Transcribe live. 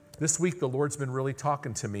This week, the Lord's been really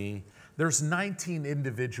talking to me. There's 19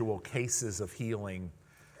 individual cases of healing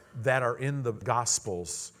that are in the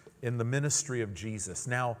Gospels, in the ministry of Jesus.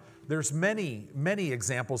 Now, there's many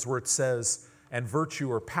examples where it says, and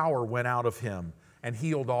virtue or power went out of him and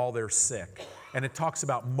healed all their sick. And it talks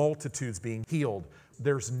about multitudes being healed.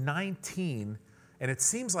 There's 19, and it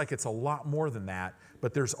seems like it's a lot more than that,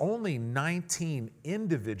 but there's only 19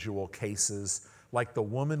 individual cases, like the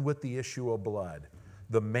woman with the issue of blood,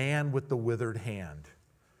 the man with the withered hand,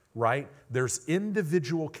 right? There's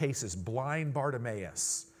individual cases, blind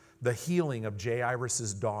Bartimaeus, the healing of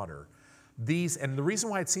Jairus' daughter. And the reason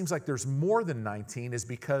why it seems like there's more than 19 is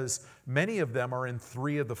because many of them are in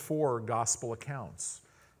 3 of the 4 gospel accounts,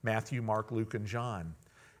 Matthew, Mark, Luke, and John.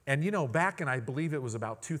 And back in, I believe it was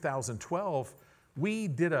about 2012, we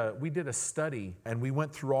did a study and we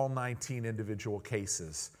went through all 19 individual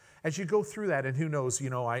cases. As you go through that, and who knows,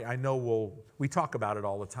 I know we talk about it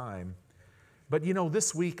all the time. But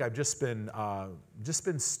this week I've just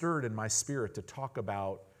been stirred in my spirit to talk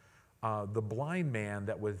about the blind man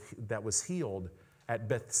that was healed at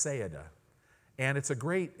Bethsaida. And it's a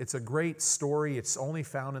great story. It's only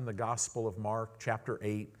found in the Gospel of Mark, chapter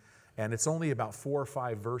 8, and it's only about 4 or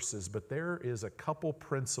 5 verses, but there is a couple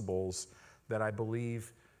principles that I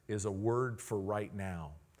believe is a word for right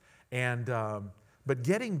now. And but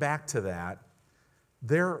getting back to that,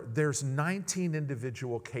 there's 19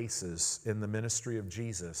 individual cases in the ministry of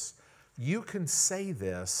Jesus. You can say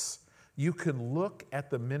this. You can look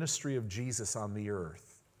at the ministry of Jesus on the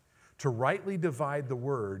earth. To rightly divide the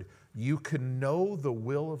word, you can know the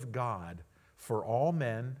will of God for all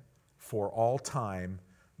men, for all time,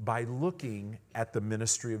 by looking at the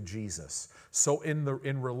ministry of Jesus. So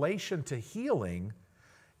in relation to healing,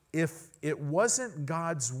 if it wasn't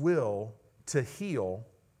God's will to heal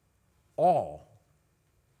all,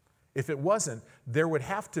 if it wasn't, there would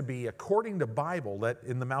have to be, according to Bible, let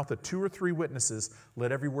in the mouth of 2 or 3 witnesses,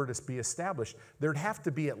 let every word be established. There'd have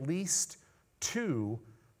to be at least 2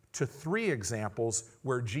 to 3 examples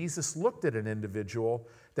where Jesus looked at an individual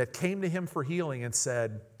that came to him for healing and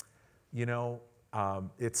said,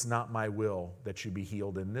 it's not my will that you be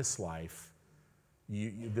healed in this life.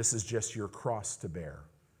 This is just your cross to bear.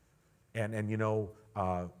 And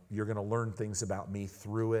you're going to learn things about me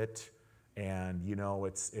through it. And,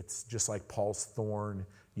 it's just like Paul's thorn,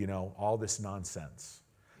 all this nonsense.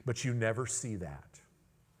 But you never see that,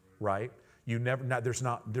 right? You never, there's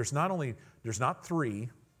not 3,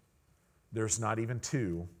 there's not even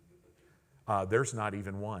 2, there's not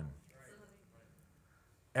even 1.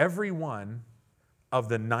 Every one of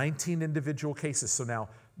the 19 individual cases. So now,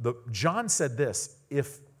 John said this,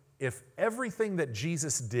 if everything that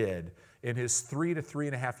Jesus did in his 3 to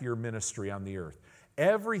 3.5 year ministry on the earth,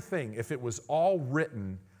 everything, if it was all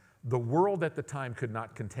written, the world at the time could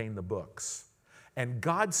not contain the books. And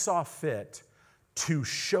God saw fit to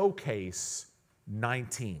showcase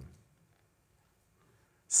 19.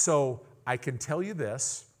 So I can tell you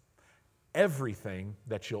this, everything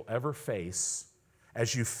that you'll ever face,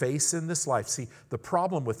 as you face in this life. See, the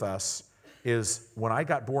problem with us is when I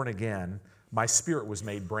got born again, my spirit was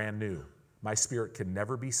made brand new. My spirit can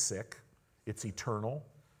never be sick. It's eternal,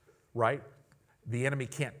 right? The enemy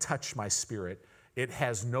can't touch my spirit. It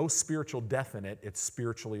has no spiritual death in it. It's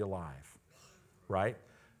spiritually alive, right?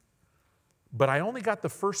 But I only got the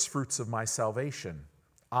first fruits of my salvation.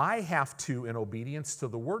 I have to, in obedience to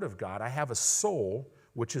the Word of God, I have a soul,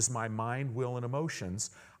 which is my mind, will, and emotions.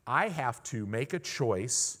 I have to make a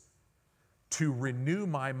choice to renew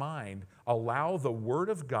my mind, allow the Word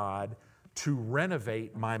of God to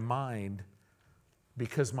renovate my mind,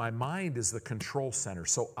 because my mind is the control center.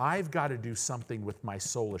 So I've got to do something with my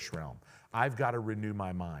soulish realm. I've got to renew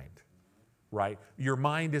my mind, right? Your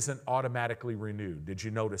mind isn't automatically renewed. Did you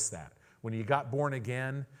notice that? When you got born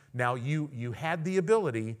again, now you had the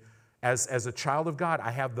ability, as a child of God,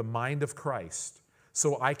 I have the mind of Christ.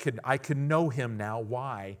 So I can know Him now.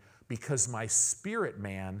 Why? Because my spirit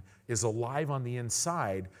man is alive on the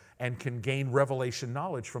inside and can gain revelation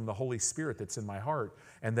knowledge from the Holy Spirit that's in my heart.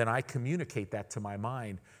 And then I communicate that to my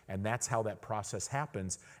mind, and that's how that process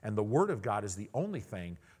happens. And the Word of God is the only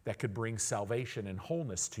thing that could bring salvation and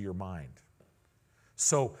wholeness to your mind.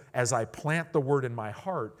 So as I plant the Word in my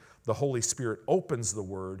heart, the Holy Spirit opens the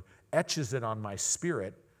Word, etches it on my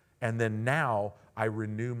spirit, and then now I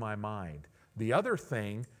renew my mind. The other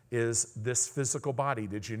thing is this physical body.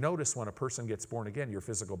 Did you notice when a person gets born again, your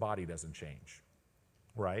physical body doesn't change,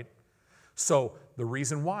 right? So the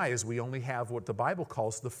reason why is we only have what the Bible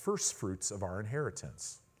calls the first fruits of our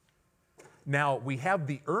inheritance. Now, we have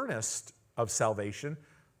the earnest of salvation.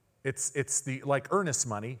 It's the like earnest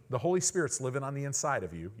money. The Holy Spirit's living on the inside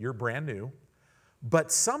of you. You're brand new.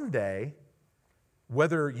 But someday,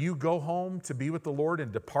 whether you go home to be with the Lord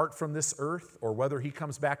and depart from this earth, or whether he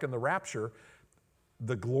comes back in the rapture,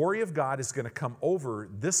 the glory of God is going to come over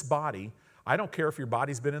this body. I don't care if your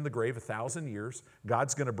body's been in the grave 1,000 years.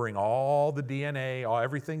 God's going to bring all the DNA,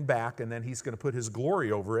 everything back, and then he's going to put his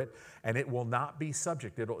glory over it, and it will not be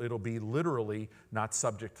subject. It'll be literally not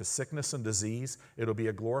subject to sickness and disease. It'll be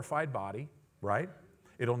a glorified body, right?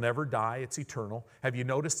 It'll never die. It's eternal. Have you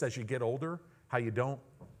noticed as you get older how you don't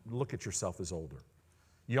look at yourself as older?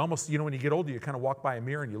 You almost, when you get older, you kind of walk by a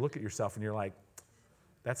mirror and you look at yourself and you're like,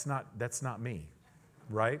 that's not me,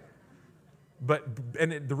 right?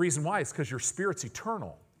 The reason why is because your spirit's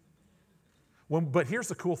eternal. But here's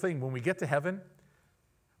the cool thing. When we get to heaven,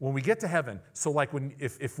 so like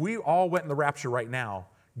if we all went in the rapture right now,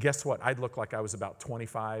 guess what? I'd look like I was about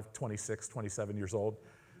 25, 26, 27 years old.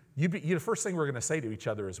 The first thing we're going to say to each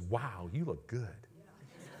other is, wow, you look good,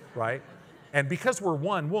 right? And because we're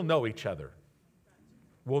one, we'll know each other.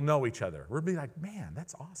 We'll know each other. We'll be like, man,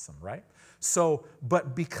 that's awesome, right? So,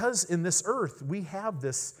 but because in this earth, we have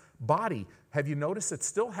this body. Have you noticed it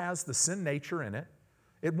still has the sin nature in it?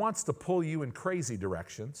 It wants to pull you in crazy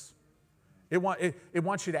directions. It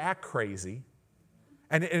wants you to act crazy.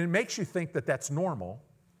 And it makes you think that that's normal,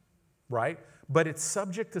 right? But it's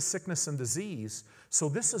subject to sickness and disease. So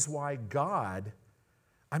this is why God,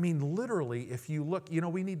 literally, if you look,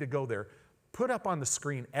 we need to go there. Put up on the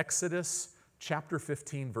screen Exodus chapter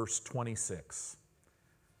 15, verse 26.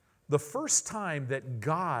 The first time that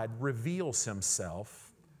God reveals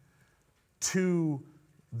himself to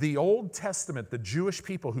the Old Testament, the Jewish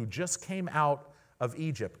people who just came out of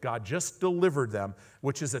Egypt, God just delivered them,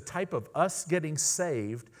 which is a type of us getting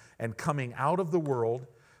saved and coming out of the world.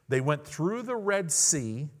 They went through the Red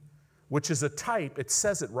Sea, which is a type, it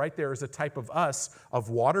says it right there, is a type of us,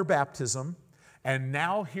 of water baptism. And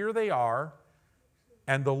now here they are,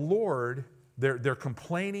 and the Lord, they're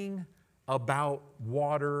complaining about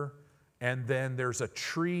water, and then there's a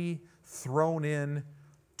tree thrown in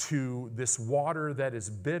to this water that is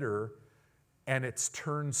bitter, and it's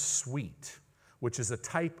turned sweet, which is a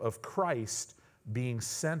type of Christ being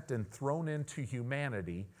sent and thrown into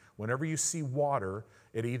humanity. Whenever you see water,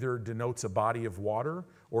 it either denotes a body of water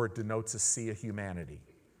or it denotes a sea of humanity.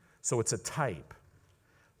 So it's a type.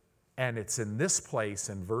 And it's in this place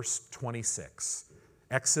in verse 26.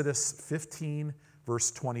 Exodus 15,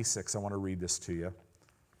 verse 26. I want to read this to you.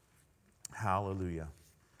 Hallelujah.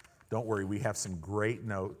 Don't worry, we have some great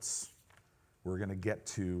notes. We're going to get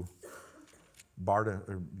to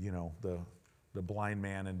the blind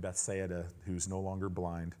man in Bethsaida who's no longer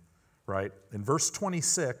blind, right? In verse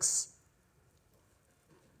 26,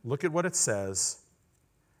 look at what it says.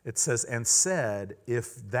 It says, and said,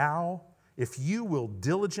 if you will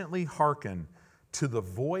diligently hearken to the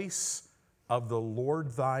voice of the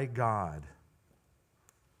Lord thy God.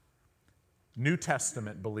 New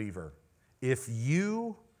Testament believer, if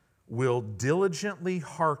you will diligently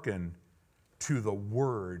hearken to the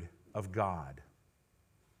word of God,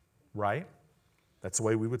 right? That's the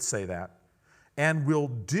way we would say that. And will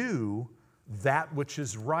do that which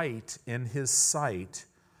is right in his sight,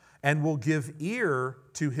 and will give ear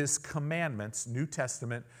to his commandments, New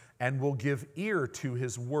Testament, and will give ear to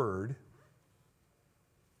his word.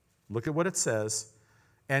 Look at what it says.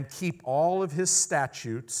 And keep all of his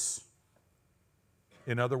statutes.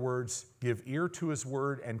 In other words, give ear to his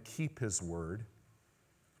word and keep his word.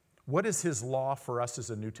 What is his law for us as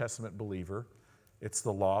a New Testament believer? It's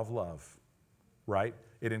the law of love, right?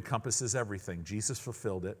 It encompasses everything. Jesus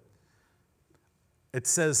fulfilled it. It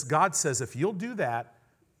says, God says, if you'll do that,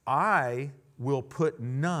 I will put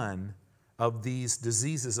none of these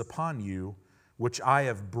diseases upon you, which I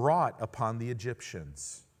have brought upon the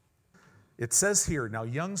Egyptians. It says here, now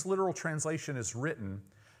Young's literal translation is written,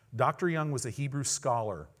 Dr. Young was a Hebrew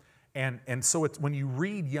scholar, and so when you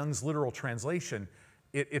read Young's literal translation,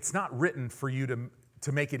 it's not written for you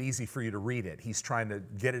to make it easy for you to read it. He's trying to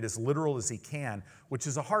get it as literal as he can, which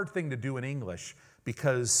is a hard thing to do in English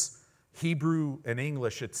because Hebrew and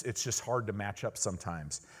English, it's just hard to match up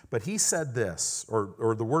sometimes. But he said this,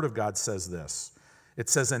 or the Word of God says this. It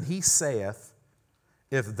says, and he saith,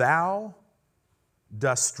 if thou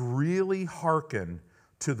dost really hearken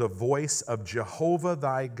to the voice of Jehovah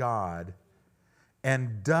thy God,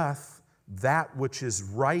 and doth that which is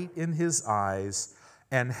right in his eyes,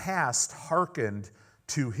 and hast hearkened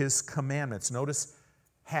to his commandments. Notice,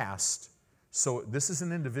 hast. So this is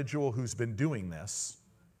an individual who's been doing this.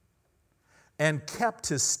 And kept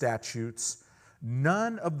his statutes,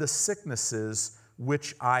 none of the sicknesses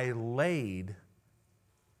which I laid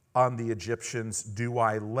on the Egyptians do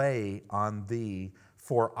I lay on thee,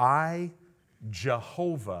 for I,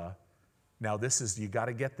 Jehovah, now this is, you got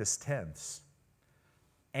to get this tense,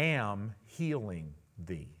 am healing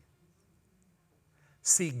thee.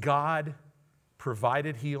 See, God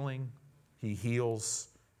provided healing, he heals,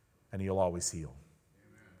 and he'll always heal.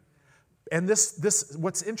 And this,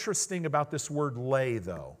 what's interesting about this word lay,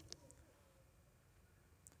 though,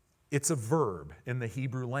 it's a verb in the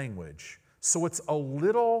Hebrew language. So it's a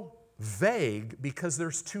little vague because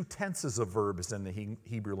there's two tenses of verbs in the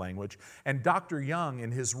Hebrew language. And Dr. Young,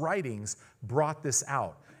 in his writings, brought this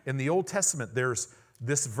out. In the Old Testament, there's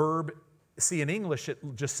this verb. See, in English, it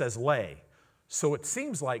just says lay. So it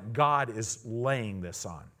seems like God is laying this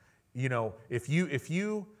on. You know, if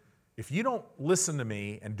you don't listen to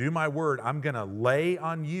me and do my word, I'm going to lay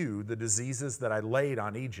on you the diseases that I laid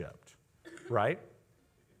on Egypt, right?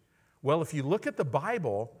 Well, if you look at the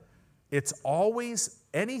Bible, it's always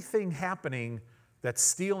anything happening that's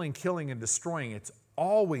stealing, killing, and destroying, it's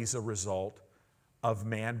always a result of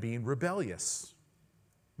man being rebellious,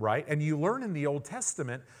 right? And you learn in the Old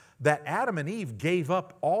Testament that Adam and Eve gave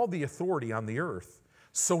up all the authority on the earth.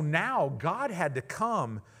 So now God had to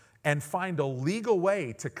come and find a legal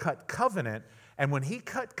way to cut covenant. And when he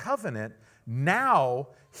cut covenant, now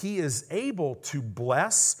he is able to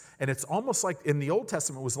bless. And it's almost like in the Old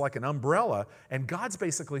Testament, it was like an umbrella. And God's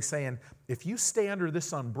basically saying, if you stay under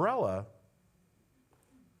this umbrella,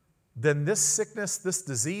 then this sickness, this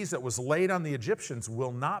disease that was laid on the Egyptians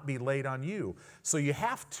will not be laid on you. So you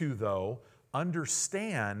have to, though,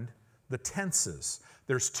 understand the tenses.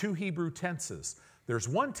 There's two Hebrew tenses. There's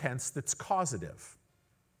one tense that's causative,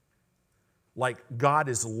 like God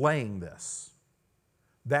is laying this.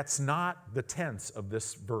 That's not the tense of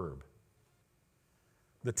this verb.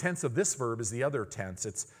 The tense of this verb is the other tense.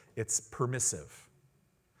 It's permissive.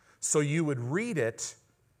 So you would read it,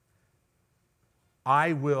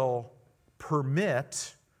 I will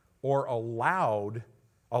permit or allow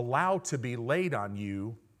to be laid on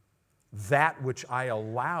you that which I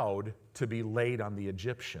allowed to be laid on the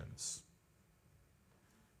Egyptians.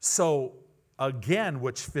 So, again,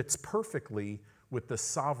 which fits perfectly with the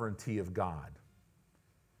sovereignty of God,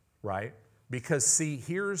 right? Because, see,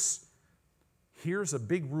 here's a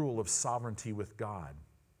big rule of sovereignty with God.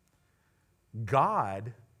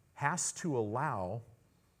 God has to allow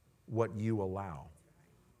what you allow.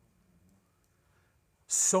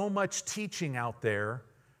 So much teaching out there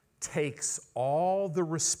takes all the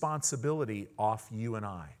responsibility off you and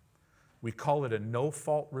I. We call it a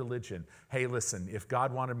no-fault religion. Hey, listen, if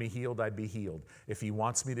God wanted me healed, I'd be healed. If he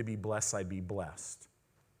wants me to be blessed, I'd be blessed.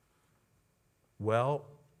 Well,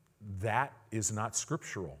 that is not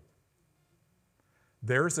scriptural.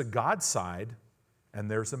 There's a God side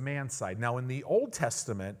and there's a man side. Now, in the Old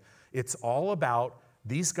Testament, it's all about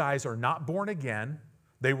these guys are not born again.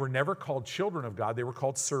 They were never called children of God. They were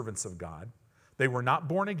called servants of God. They were not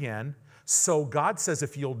born again. So God says,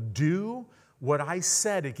 if you'll do what I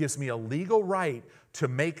said, it gives me a legal right to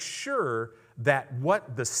make sure that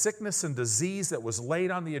what the sickness and disease that was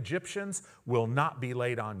laid on the Egyptians will not be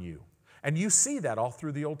laid on you. And you see that all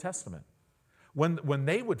through the Old Testament. When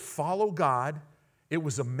they would follow God, it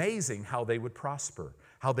was amazing how they would prosper,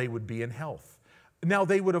 how they would be in health. Now,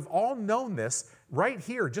 they would have all known this right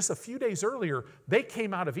here. Just a few days earlier, they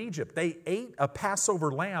came out of Egypt. They ate a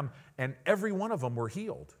Passover lamb, and every one of them were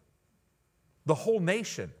healed. The whole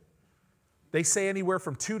nation. They say anywhere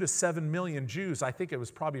from 2 to 7 million Jews. I think it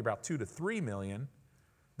was probably about 2 to 3 million.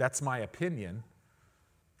 That's my opinion.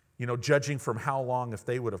 You know, judging from how long, if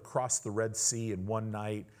they would have crossed the Red Sea in one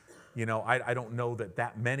night, you know, I don't know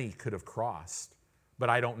that many could have crossed.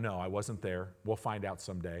 But I don't know. I wasn't there. We'll find out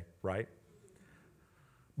someday, right?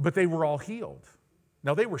 But they were all healed.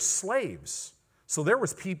 Now, they were slaves. So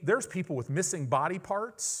there's people with missing body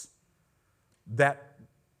parts that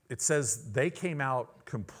it says they came out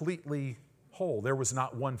completely whole. There was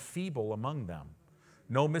not one feeble among them.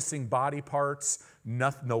 No missing body parts,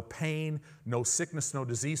 no pain, no sickness, no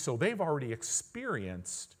disease. So they've already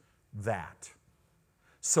experienced that.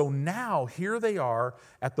 So now here they are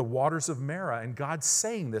at the waters of Marah, and God's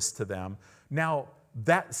saying this to them. Now,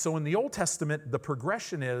 so in the Old Testament, the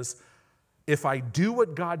progression is, if I do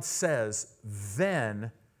what God says,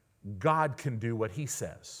 then God can do what he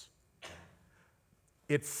says.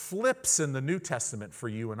 It flips in the New Testament for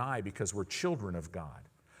you and I because we're children of God.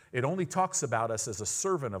 It only talks about us as a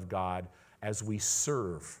servant of God as we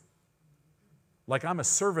serve. Like I'm a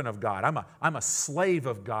servant of God. I'm a slave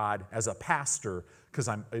of God as a pastor because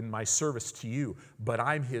I'm in my service to you, but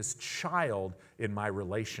I'm his child in my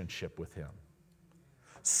relationship with him.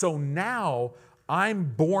 So now I'm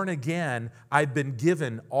born again. I've been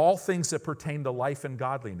given all things that pertain to life and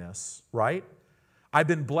godliness, right? I've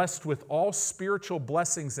been blessed with all spiritual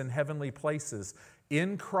blessings in heavenly places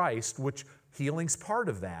in Christ, which healing's part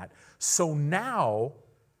of that. So now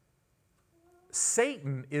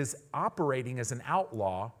Satan is operating as an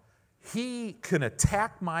outlaw. He can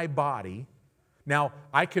attack my body. Now,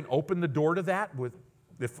 I can open the door to that with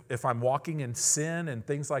if I'm walking in sin and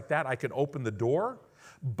things like that, I can open the door.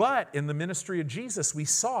 But in the ministry of Jesus, we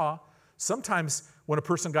saw sometimes when a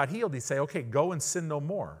person got healed, he'd say, okay, go and sin no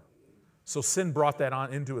more. So sin brought that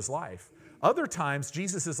on into his life. Other times,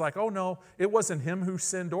 Jesus is like, oh no, it wasn't him who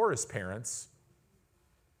sinned or his parents,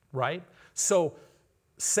 right? So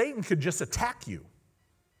Satan could just attack you.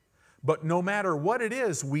 But no matter what it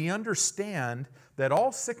is, we understand that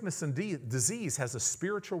all sickness and disease has a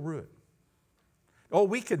spiritual root. Oh,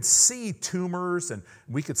 we could see tumors and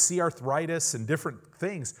we could see arthritis and different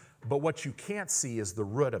things, but what you can't see is the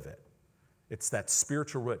root of it. It's that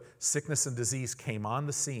spiritual root. Sickness and disease came on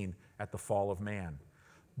the scene at the fall of man.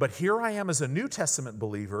 But here I am as a New Testament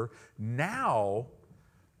believer. Now,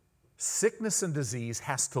 sickness and disease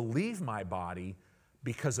has to leave my body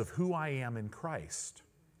because of who I am in Christ.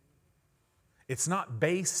 It's not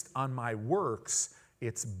based on my works,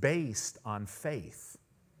 it's based on faith.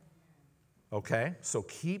 Okay, so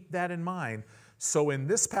keep that in mind. So in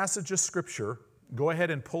this passage of Scripture, go ahead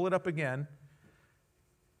and pull it up again,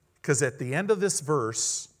 because at the end of this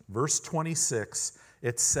verse, verse 26,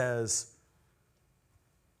 it says,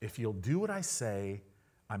 if you'll do what I say,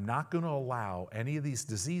 I'm not going to allow any of these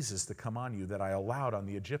diseases to come on you that I allowed on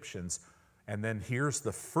the Egyptians. And then here's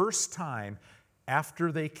the first time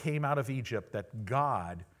after they came out of Egypt that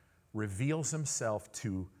God reveals himself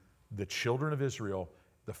to the children of Israel.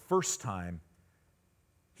 The first time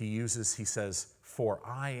he says, for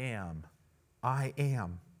I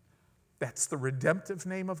am. That's the redemptive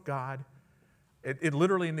name of God. It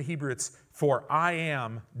literally in the Hebrew, it's for I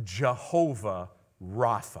am Jehovah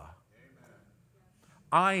Rapha. Amen.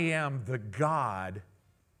 I am the God,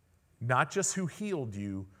 not just who healed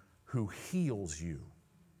you, who heals you.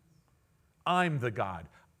 I'm the God.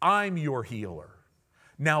 I'm your healer.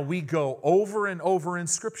 Now we go over and over in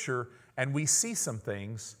Scripture and we see some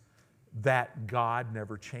things that God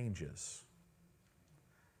never changes.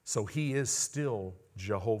 So he is still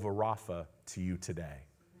Jehovah Rapha to you today.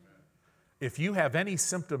 If you have any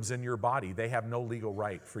symptoms in your body, they have no legal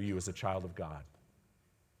right for you as a child of God.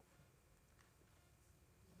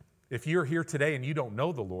 If you're here today and you don't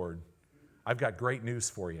know the Lord, I've got great news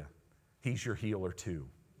for you. He's your healer too.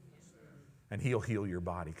 And he'll heal your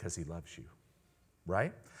body because he loves you.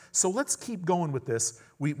 Right? So let's keep going with this.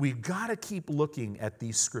 We've got to keep looking at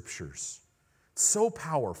these scriptures. It's so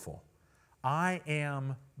powerful. I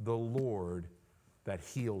am the Lord that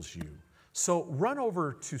heals you. So run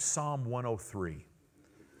over to Psalm 103.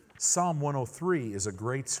 Psalm 103 is a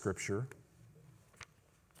great scripture.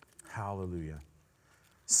 Hallelujah.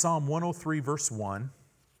 Psalm 103, verse 1.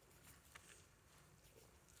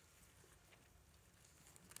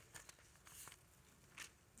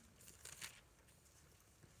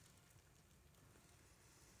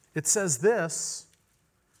 It says this.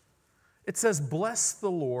 It says, bless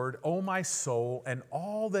the Lord, O my soul, and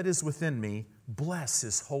all that is within me. Bless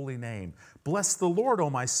his holy name. Bless the Lord, O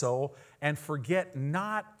my soul, and forget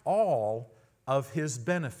not all of his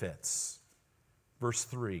benefits. Verse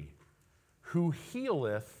 3. Who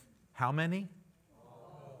healeth, how many?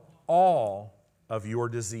 All of your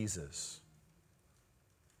diseases.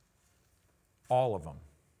 All of them.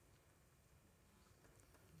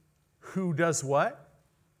 Who does what?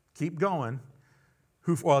 Keep going.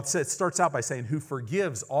 It starts out by saying, who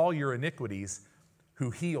forgives all your iniquities, who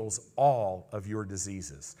heals all of your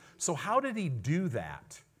diseases. So how did he do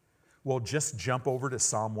that? Well, just jump over to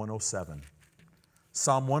Psalm 107.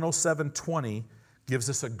 Psalm 107:20 gives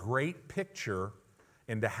us a great picture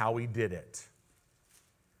into how he did it.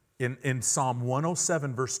 In Psalm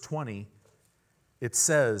 107, verse 20, it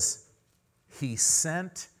says, he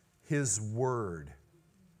sent his word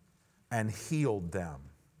and healed them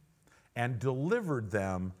and delivered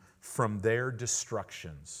them from their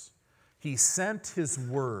destructions. He sent his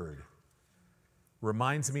word.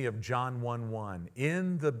 Reminds me of John 1:1.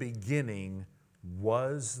 In the beginning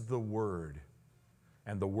was the Word,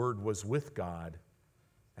 and the Word was with God,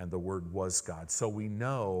 and the Word was God. So we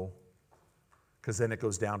know, because then it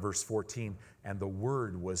goes down, verse 14, and the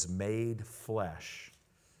Word was made flesh,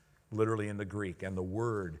 literally in the Greek, and the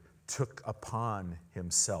Word took upon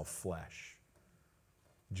himself flesh.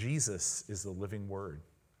 Jesus is the living Word.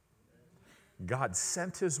 God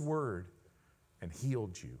sent his word and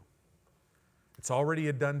healed you. It's already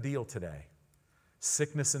a done deal today.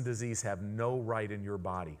 Sickness and disease have no right in your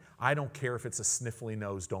body. I don't care if it's a sniffly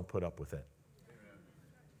nose, don't put up with it.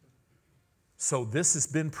 So this has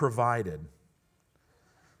been provided.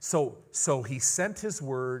 So he sent his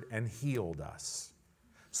word and healed us.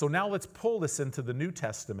 So now let's pull this into the New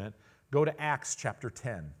Testament. Go to Acts chapter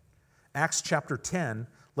 10. Acts chapter 10,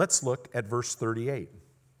 let's look at verse 38.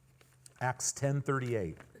 Acts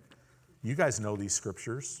 10:38. You guys know these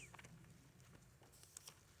scriptures.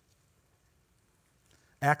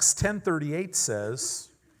 Acts 10:38 says,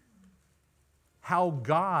 how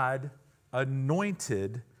God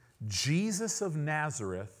anointed Jesus of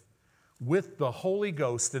Nazareth with the Holy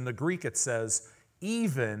Ghost. In the Greek it says,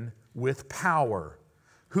 even with power,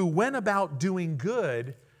 who went about doing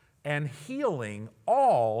good and healing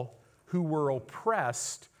all who were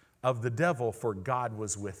oppressed of the devil, for God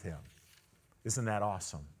was with him. Isn't that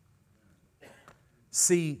awesome?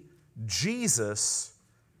 See, Jesus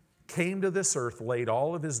came to this earth, laid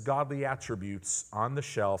all of his godly attributes on the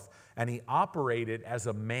shelf, and he operated as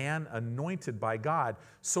a man anointed by God.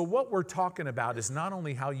 So what we're talking about is not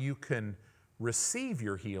only how you can receive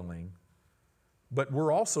your healing, but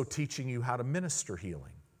we're also teaching you how to minister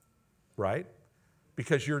healing, right?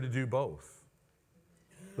 Because you're to do both.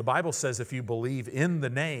 The Bible says if you believe in the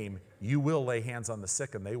name, you will lay hands on the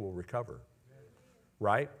sick and they will recover,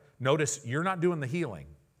 right? Notice, you're not doing the healing.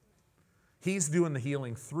 He's doing the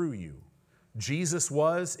healing through you. Jesus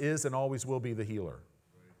was, is, and always will be the healer.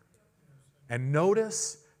 And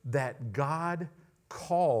notice that God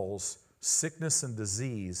calls sickness and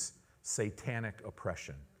disease satanic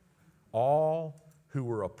oppression. All who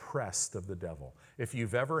were oppressed of the devil. If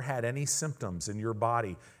you've ever had any symptoms in your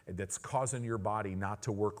body that's causing your body not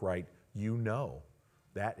to work right, you know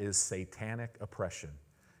that is satanic oppression.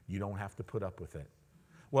 You don't have to put up with it.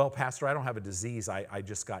 Well, Pastor, I don't have a disease. I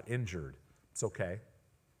just got injured. It's okay.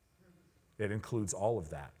 It includes all of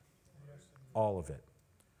that. All of it.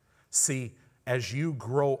 See, as you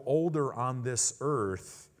grow older on this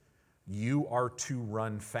earth, you are to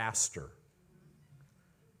run faster.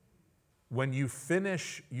 When you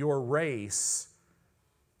finish your race,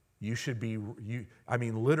 you should be,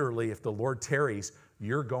 literally, if the Lord tarries,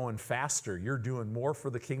 you're going faster. You're doing more for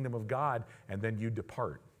the kingdom of God, and then you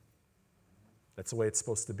depart. That's the way it's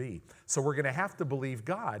supposed to be. So we're going to have to believe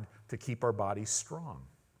God to keep our bodies strong,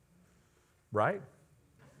 right?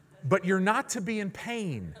 But you're not to be in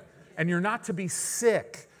pain, and you're not to be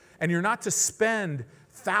sick, and you're not to spend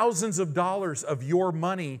thousands of dollars of your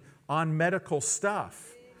money on medical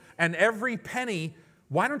stuff. And every penny,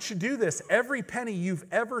 why don't you do this? Every penny you've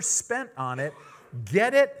ever spent on it,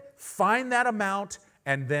 get it, find that amount,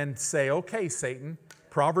 and then say, okay, Satan,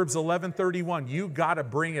 Proverbs 11:31, you got to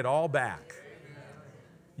bring it all back.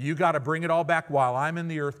 You got to bring it all back while I'm in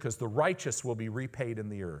the earth, because the righteous will be repaid in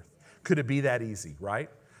the earth. Could it be that easy, right?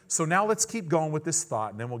 So now let's keep going with this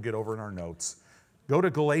thought, and then we'll get over in our notes. Go to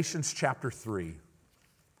Galatians chapter 3.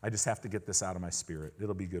 I just have to get this out of my spirit.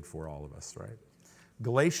 It'll be good for all of us, right?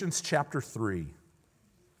 Galatians chapter 3.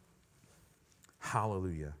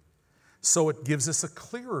 Hallelujah. So it gives us a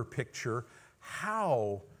clearer picture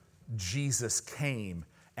how Jesus came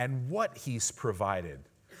and what he's provided.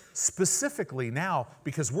 Specifically now,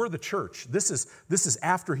 because we're the church. This is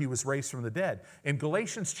after he was raised from the dead. In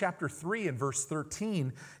Galatians chapter 3 and verse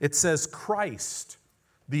 13, it says, Christ,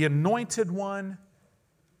 the anointed one,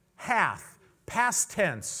 hath, past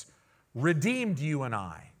tense, redeemed you and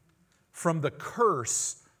I from the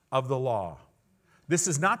curse of the law. This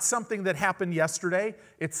is not something that happened yesterday.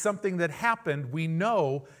 It's something that happened. We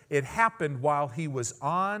know it happened while he was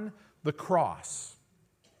on the cross.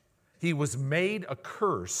 He was made a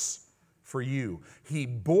curse for you. He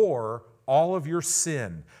bore all of your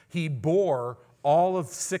sin. He bore all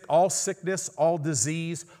sickness, all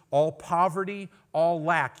disease, all poverty, all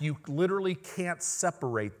lack. You literally can't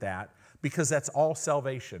separate that because that's all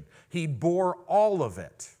salvation. He bore all of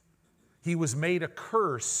it. He was made a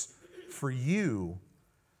curse for you.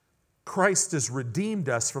 Christ has redeemed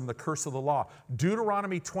us from the curse of the law.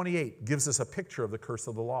 Deuteronomy 28 gives us a picture of the curse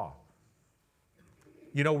of the law.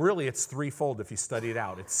 You know, really, it's threefold if you study it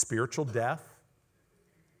out. It's spiritual death,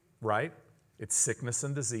 right? It's sickness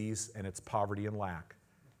and disease, and it's poverty and lack.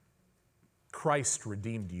 Christ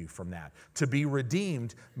redeemed you from that. To be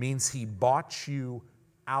redeemed means he bought you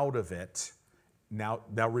out of it. Now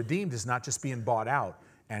redeemed is not just being bought out,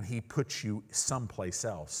 and he puts you someplace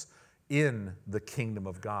else in the kingdom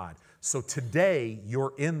of God. So today,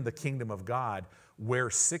 you're in the kingdom of God, where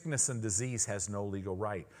sickness and disease has no legal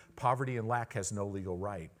right. Poverty and lack has no legal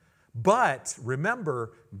right. But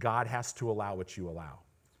remember, God has to allow what you allow.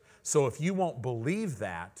 So if you won't believe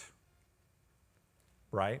that,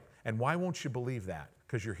 right, And why won't you believe that?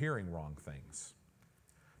 Because you're hearing wrong things.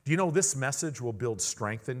 Do you know this message will build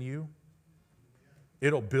strength in you?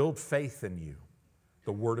 It'll build faith in you.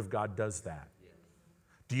 The Word of God does that.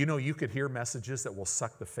 Do you know you could hear messages that will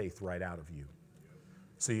suck the faith right out of you?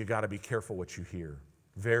 So you got to be careful what you hear.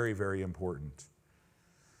 Very, very important.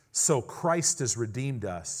 So Christ has redeemed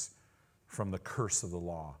us from the curse of the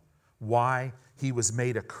law. Why? He was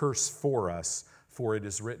made a curse for us, for it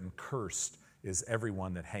is written, cursed is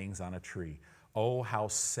everyone that hangs on a tree. Oh, how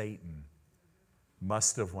Satan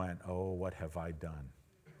must have went, oh, what have I done?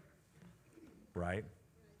 Right?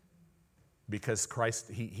 Because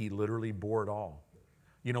Christ, he literally bore it all.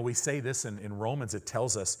 You know, we say this in Romans, it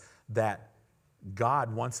tells us that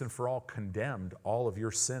God once and for all condemned all of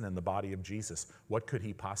your sin in the body of Jesus. What could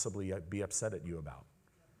he possibly be upset at you about?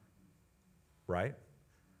 Right?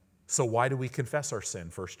 So why do we confess our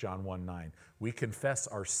sin? 1 John 1:9. We confess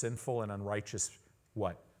our sinful and unrighteous,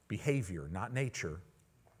 what? Behavior, not nature,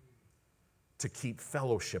 to keep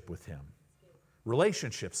fellowship with him.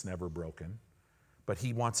 Relationship's never broken, but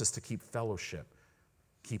he wants us to keep fellowship,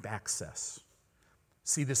 keep access.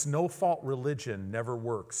 See, this no-fault religion never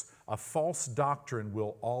works. A false doctrine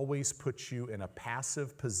will always put you in a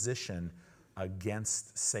passive position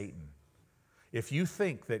against Satan. If you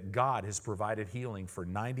think that God has provided healing for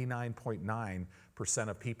 99.9%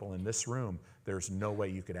 of people in this room, there's no way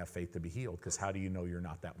you could have faith to be healed, because how do you know you're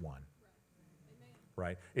not that one?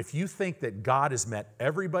 Right? If you think that God has met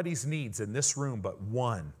everybody's needs in this room but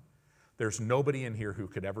one, there's nobody in here who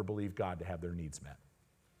could ever believe God to have their needs met.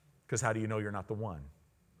 Because how do you know you're not the one?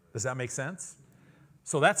 Does that make sense?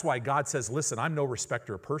 So that's why God says, listen, I'm no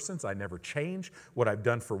respecter of persons. I never change. What I've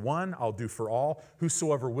done for one, I'll do for all.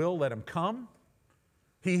 Whosoever will, let him come.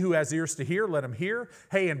 He who has ears to hear, let him hear.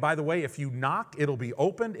 Hey, and by the way, if you knock, it'll be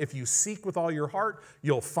opened. If you seek with all your heart,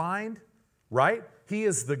 you'll find, right? He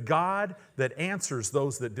is the God that answers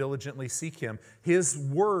those that diligently seek him. His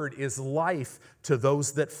word is life to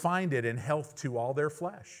those that find it and health to all their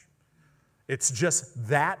flesh. It's just,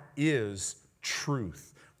 that is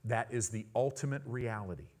truth. That is the ultimate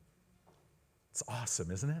reality. It's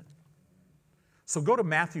awesome, isn't it? So go to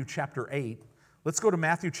Matthew chapter 8. Let's go to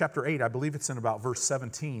Matthew chapter 8. I believe it's in about verse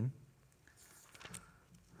 17.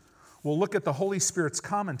 We'll look at the Holy Spirit's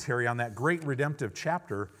commentary on that great redemptive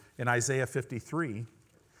chapter in Isaiah 53.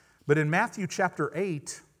 But in Matthew chapter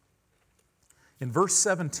 8, in verse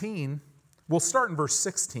 17, we'll start in verse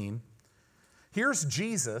 16. Here's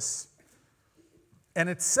Jesus. And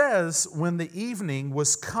it says, when the evening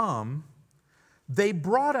was come, they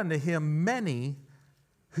brought unto him many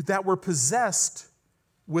that were possessed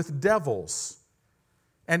with devils.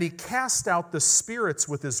 And he cast out the spirits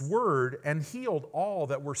with his word and healed all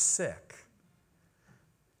that were sick.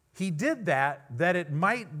 He did that it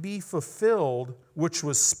might be fulfilled, which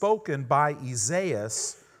was spoken by Isaiah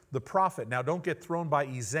the prophet. Now, don't get thrown by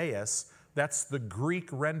Isaiah. That's the Greek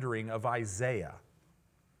rendering of Isaiah.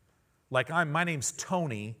 Like my name's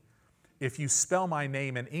Tony. If you spell my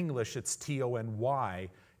name in English, it's Tony.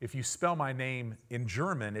 If you spell my name in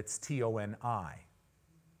German, it's Toni.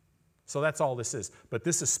 So that's all this is. But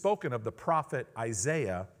this is spoken of the prophet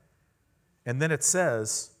Isaiah. And then it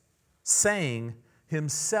says, saying,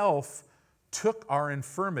 himself took our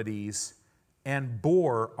infirmities and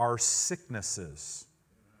bore our sicknesses.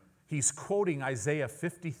 He's quoting Isaiah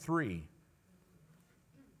 53.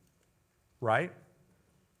 Right?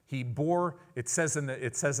 He bore, it says in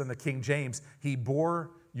the King James, he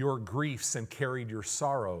bore your griefs and carried your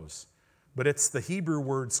sorrows. But it's the Hebrew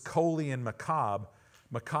words koli and makab.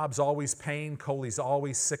 Makab's always pain, koli's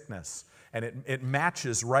always sickness. And it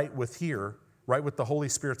matches right with here, right with the Holy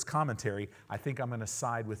Spirit's commentary. I think I'm going to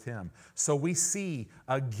side with him. So we see,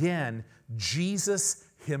 again, Jesus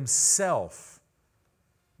himself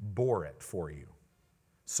bore it for you,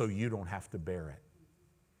 so you don't have to bear it.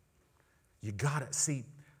 You got to see,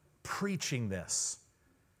 preaching this,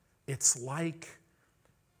 it's like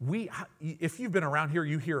if you've been around here,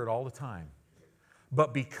 you hear it all the time.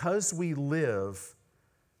 But because we live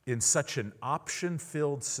in such an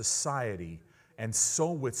option-filled society and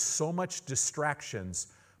with so much distractions,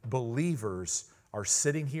 believers are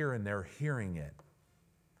sitting here and they're hearing it.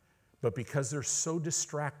 But because they're so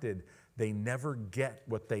distracted, they never get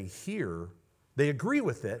what they hear. They agree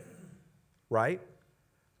with it, right?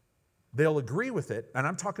 They'll agree with it, and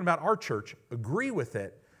I'm talking about our church, agree with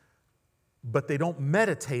it, but they don't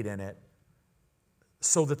meditate in it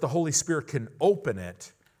so that the Holy Spirit can open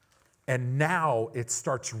it, and now it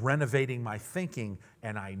starts renovating my thinking,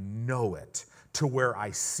 and I know it to where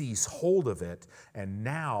I seize hold of it, and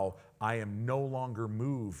now I am no longer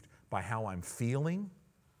moved by how I'm feeling.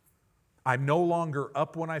 I'm no longer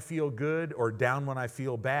up when I feel good or down when I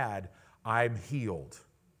feel bad. I'm healed.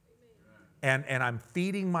 And I'm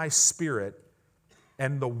feeding my spirit,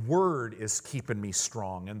 and the Word is keeping me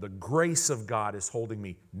strong, and the grace of God is holding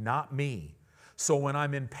me, not me. So when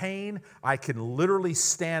I'm in pain, I can literally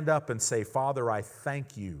stand up and say, Father, I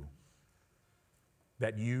thank you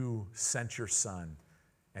that you sent your Son,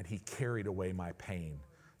 and He carried away my pain.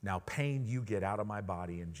 Now, pain, you get out of my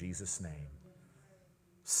body in Jesus' name.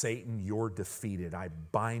 Satan, you're defeated. I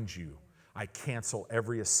bind you. I cancel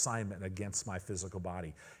every assignment against my physical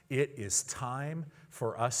body. It is time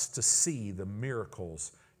for us to see the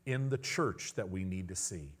miracles in the church that we need to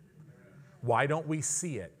see. Why don't we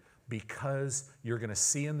see it? Because you're going to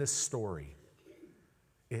see in this story,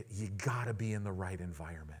 you got to be in the right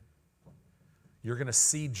environment. You're going to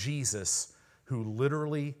see Jesus, who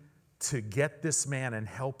literally, to get this man and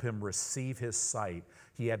help him receive his sight,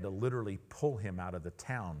 he had to literally pull him out of the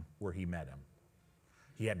town where he met him.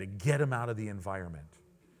 He had to get him out of the environment.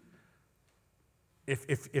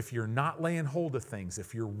 If you're not laying hold of things,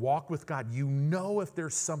 if you walk with God, you know if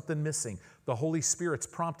there's something missing. The Holy Spirit's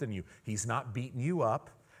prompting you. He's not beating you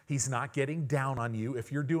up. He's not getting down on you.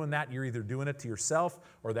 If you're doing that, you're either doing it to yourself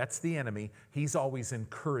or that's the enemy. He's always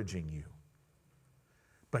encouraging you.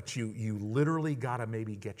 But you literally got to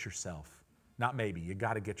maybe get yourself, not maybe, you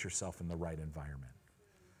got to get yourself in the right environment.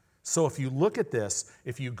 So if you look at this,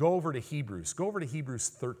 if you go over to Hebrews, go over to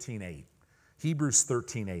Hebrews 13:8. Hebrews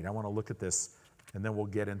 13:8. I want to look at this, and then we'll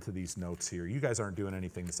get into these notes here. You guys aren't doing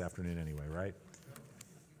anything this afternoon anyway, right?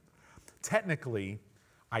 Technically,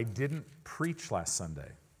 I didn't preach last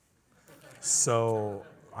Sunday. So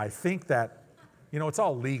I think that, it's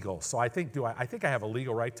all legal. So I think I have a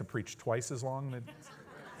legal right to preach twice as long?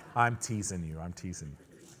 I'm teasing you.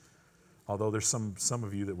 Although there's some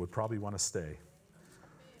of you that would probably want to stay.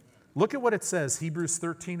 Look at what it says, Hebrews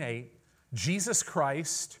 13:8. Jesus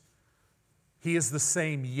Christ, He is the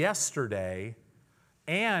same yesterday,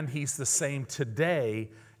 and He's the same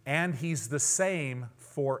today, and He's the same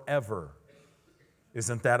forever.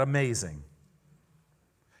 Isn't that amazing?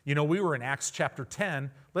 We were in Acts chapter 10.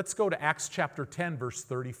 Let's go to Acts chapter 10, verse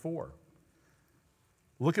 34.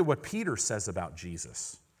 Look at what Peter says about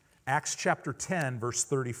Jesus. Acts chapter 10, verse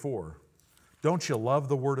 34. Don't you love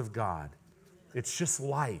the Word of God? It's just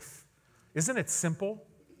life. Isn't it simple?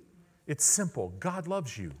 It's simple. God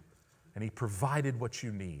loves you, and He provided what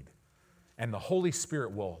you need. And the Holy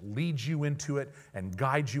Spirit will lead you into it and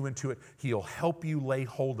guide you into it. He'll help you lay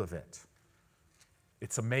hold of it.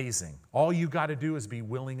 It's amazing. All you got to do is be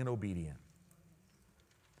willing and obedient.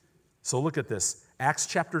 So look at this. Acts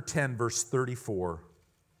chapter 10, verse 34.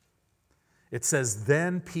 It says,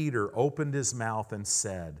 Then Peter opened his mouth and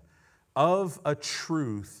said, Of a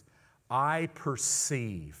truth, I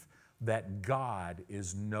perceive that God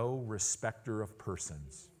is no respecter of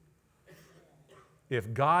persons.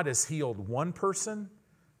 If God has healed one person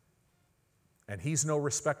and He's no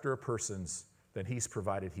respecter of persons, then He's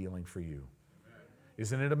provided healing for you.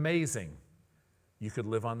 Isn't it amazing? You could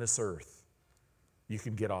live on this earth. You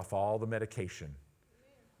can get off all the medication.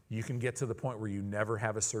 You can get to the point where you never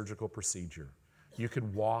have a surgical procedure. You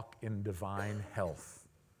can walk in divine health.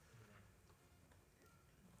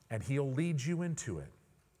 And He'll lead you into it.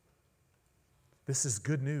 This is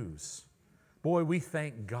good news. Boy, we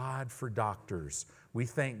thank God for doctors. We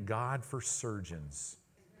thank God for surgeons.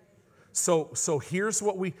 So here's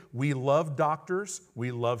what we love doctors.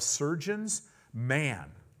 We love surgeons. Man,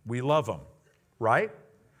 we love them, right?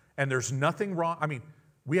 And there's nothing wrong. I mean,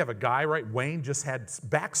 we have a guy, right? Wayne just had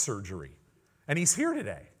back surgery, and he's here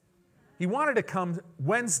today. He wanted to come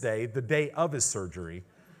Wednesday, the day of his surgery,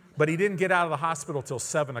 but he didn't get out of the hospital till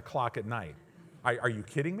 7 o'clock at night. Are you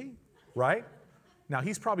kidding me? Right? Now,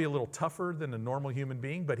 he's probably a little tougher than a normal human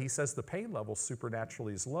being, but he says the pain level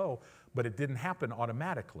supernaturally is low, but it didn't happen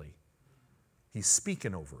automatically. He's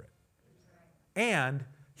speaking over it. And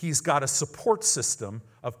he's got a support system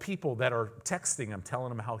of people that are texting him,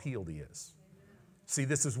 telling him how healed he is. See,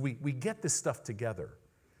 this is, we get this stuff together.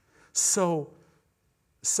 So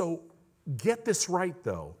get this right,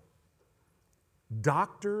 though.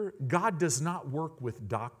 God does not work with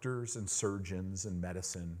doctors and surgeons and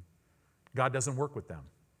medicine. God doesn't work with them.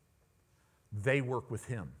 They work with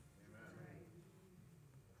Him.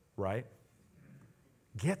 Right?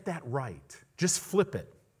 Get that right. Just flip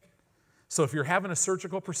it. So if you're having a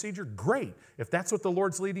surgical procedure, great. If that's what the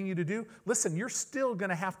Lord's leading you to do, listen, you're still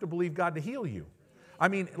going to have to believe God to heal you. I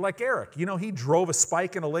mean, like Eric, he drove a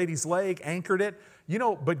spike in a lady's leg, anchored it,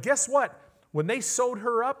 but guess what? When they sewed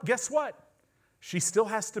her up, guess what? She still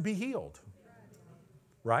has to be healed.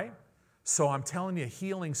 Right? So I'm telling you,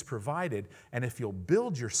 healing's provided. And if you'll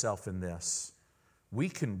build yourself in this, we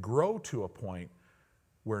can grow to a point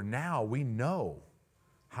where now we know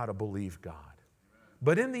how to believe God.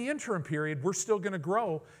 But in the interim period, we're still going to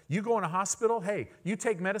grow. You go in a hospital, hey, you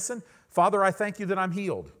take medicine. Father, I thank you that I'm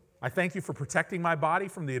healed. I thank you for protecting my body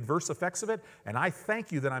from the adverse effects of it, and I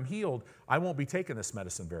thank you that I'm healed. I won't be taking this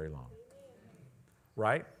medicine very long.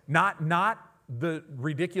 Right? Not the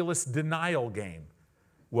ridiculous denial game.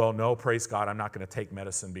 Well, no, praise God, I'm not going to take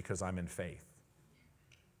medicine because I'm in faith.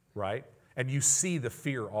 Right? And you see the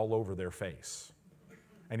fear all over their face.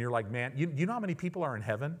 And you're like, man, you know how many people are in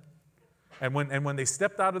heaven? And when they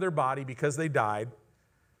stepped out of their body because they died,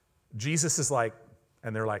 Jesus is like,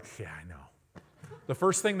 and they're like, yeah, I know. The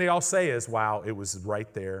first thing they all say is, wow, it was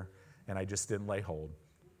right there, and I just didn't lay hold.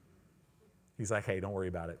 He's like, hey, don't worry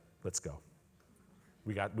about it. Let's go.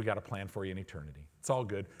 We got a plan for you in eternity. It's all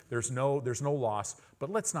good. There's no loss, but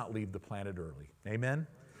let's not leave the planet early. Amen?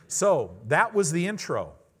 So that was the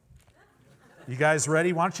intro. You guys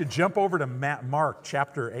ready? Why don't you jump over to Mark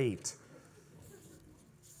chapter 8.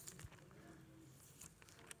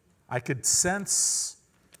 I could sense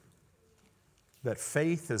that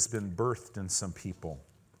faith has been birthed in some people.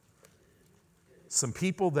 Some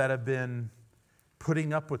people that have been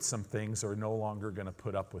putting up with some things are no longer going to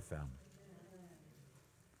put up with them.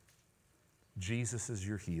 Jesus is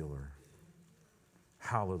your healer.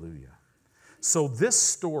 Hallelujah. So this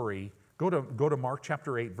story, go to Mark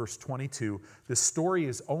chapter 8, verse 22. This story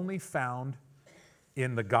is only found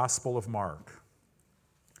in the Gospel of Mark.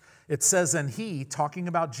 It says, and he, talking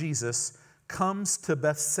about Jesus, comes to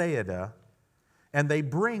Bethsaida, and they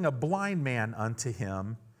bring a blind man unto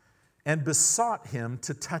him, and besought him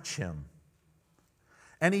to touch him.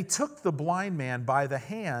 And he took the blind man by the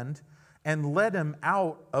hand and led him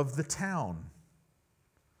out of the town.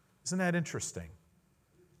 Isn't that interesting?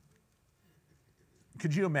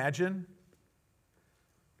 Could you imagine?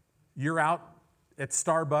 You're out at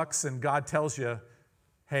Starbucks and God tells you,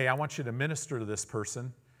 hey, I want you to minister to this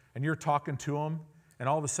person. And you're talking to them, and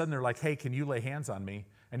all of a sudden they're like, hey, can you lay hands on me?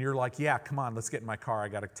 And you're like, yeah, come on, let's get in my car. I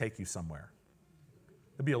got to take you somewhere.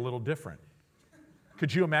 It'd be a little different.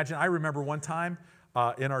 Could you imagine? I remember one time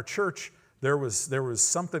in our church, there was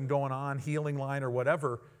something going on, healing line or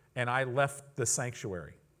whatever, and I left the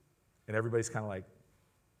sanctuary. And everybody's kind of like,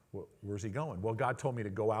 where's he going? Well, God told me to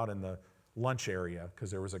go out in the lunch area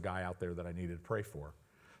because there was a guy out there that I needed to pray for.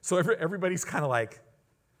 So everybody's kind of like,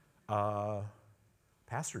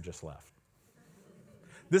 Pastor just left.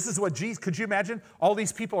 This is what Jesus, could you imagine? All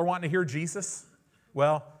these people are wanting to hear Jesus.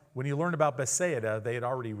 Well, when you learn about Bethsaida, they had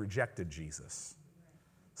already rejected Jesus.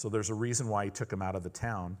 So there's a reason why he took him out of the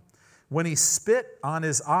town. When he spit on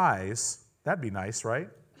his eyes, that'd be nice, right?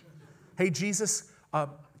 Hey, Jesus,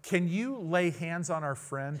 can you lay hands on our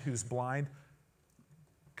friend who's blind?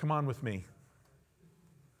 Come on with me.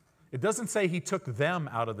 It doesn't say he took them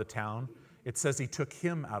out of the town. It says he took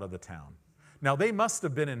him out of the town. Now, they must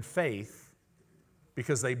have been in faith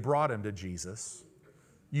because they brought him to Jesus.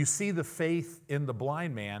 You see the faith in the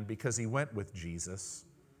blind man because he went with Jesus.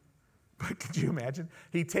 But could you imagine?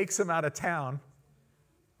 He takes him out of town.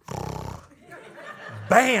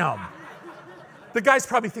 Bam! The guy's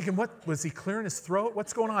probably thinking, what, was he clearing his throat?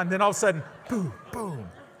 What's going on? And then all of a sudden, boom, boom.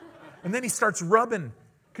 And then he starts rubbing.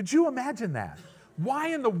 Could you imagine that? Why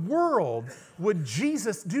in the world would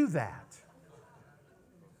Jesus do that?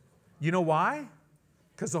 You know why?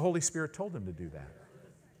 Because the Holy Spirit told him to do that.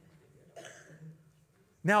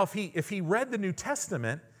 Now, if he read the New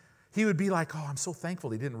Testament, he would be like, oh, I'm so thankful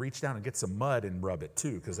he didn't reach down and get some mud and rub it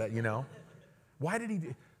too, because that, why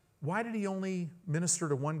did he only minister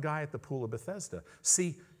to one guy at the pool of Bethesda?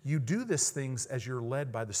 See, you do these things as you're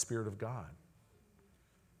led by the Spirit of God.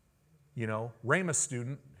 Rhema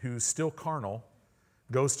student who's still carnal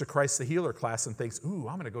goes to Christ the Healer class and thinks, ooh,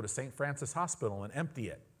 I'm going to go to St. Francis Hospital and empty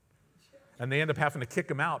it. And they end up having to kick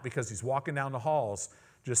him out because he's walking down the halls,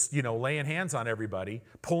 just, laying hands on everybody,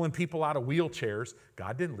 pulling people out of wheelchairs.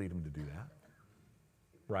 God didn't lead him to do that.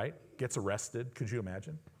 Right? Gets arrested. Could you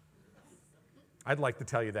imagine? I'd like to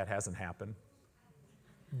tell you that hasn't happened,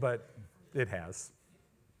 but it has.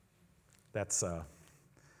 That's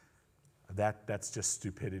just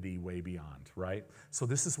stupidity way beyond, right? So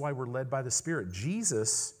this is why we're led by the Spirit.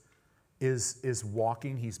 Jesus is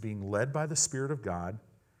walking. He's being led by the Spirit of God.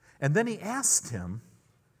 And then he asked him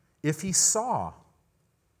if he saw.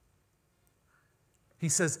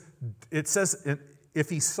 It says, if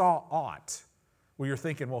he saw aught. Well, you're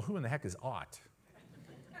thinking, well, who in the heck is aught?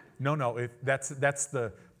 No, that's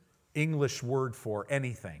the English word for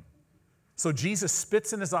anything. So Jesus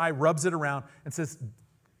spits in his eye, rubs it around, and says,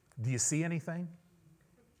 do you see anything?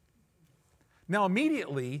 Now,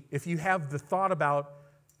 immediately, if you have the thought about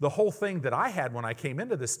the whole thing that I had when I came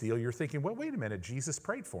into this deal, you're thinking, well, wait a minute, Jesus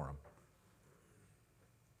prayed for him.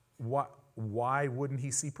 Why wouldn't he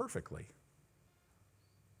see perfectly?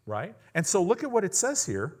 Right? And so look at what it says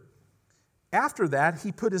here. After that,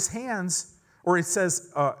 he put his hands, or it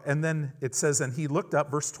says, and then it says, and he looked up,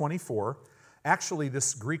 verse 24. Actually,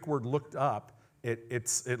 this Greek word looked up,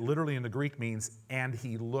 it literally in the Greek means, and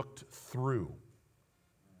he looked through.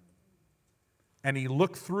 And he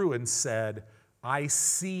looked through and said, I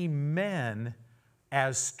see men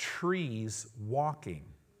as trees walking.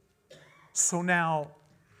 So now,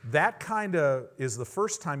 that kind of is the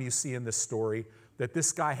first time you see in this story that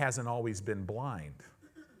this guy hasn't always been blind.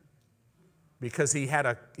 Because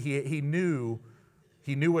he knew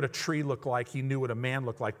what a tree looked like, he knew what a man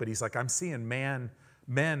looked like, but he's like, I'm seeing men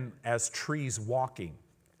as trees walking.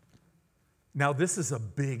 Now, this is a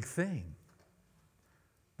big thing.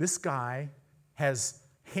 This guy has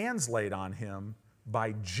hands laid on him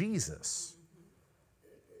by Jesus,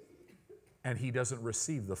 and he doesn't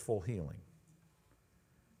receive the full healing.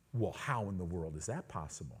 Well, how in the world is that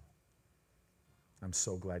possible? I'm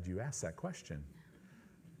so glad you asked that question.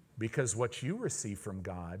 Because what you receive from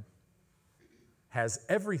God has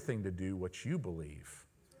everything to do what you believe,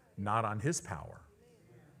 not on his power.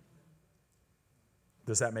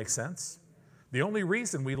 Does that make sense? The only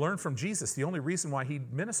reason we learn from Jesus, the only reason why he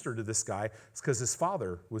ministered to this guy is because his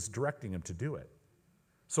father was directing him to do it.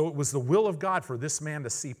 So it was the will of God for this man to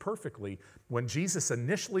see perfectly. When Jesus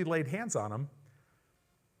initially laid hands on him,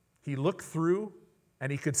 he looked through and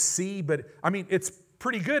he could see, but I mean, it's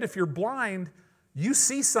pretty good if you're blind, you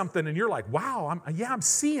see something and you're like, wow, I'm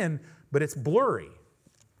seeing, but it's blurry.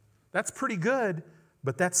 That's pretty good,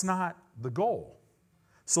 but that's not the goal.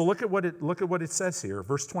 So look at what it says here,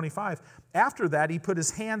 verse 25. After that, he put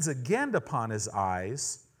his hands again upon his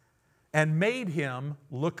eyes and made him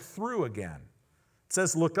look through again. It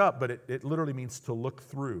says look up, but it literally means to look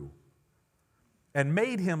through. And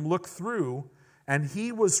made him look through, and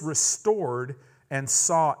he was restored and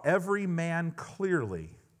saw every man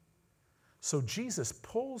clearly. So Jesus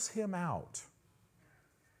pulls him out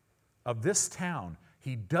of this town.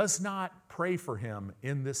 He does not pray for him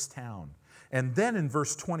in this town. And then in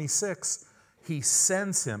verse 26, he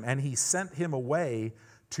sends him, and he sent him away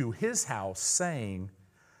to his house, saying,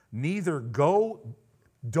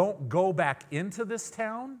 don't go back into this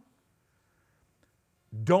town.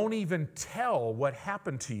 Don't even tell what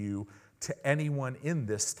happened to you to anyone in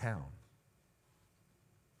this town.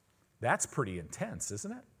 That's pretty intense,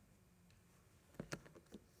 isn't it?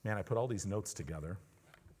 Man, I put all these notes together.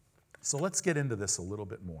 So let's get into this a little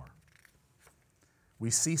bit more. We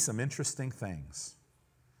see some interesting things.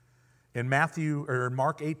 In Mark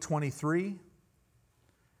 8:23,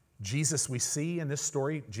 Jesus, we see in this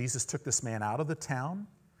story, Jesus took this man out of the town.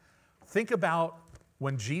 Think about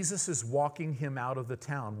when Jesus is walking him out of the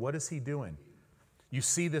town, what is he doing? You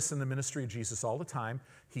see this in the ministry of Jesus all the time.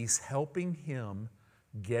 He's helping him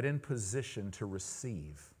get in position to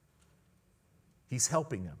receive. He's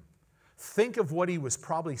helping him. Think of what he was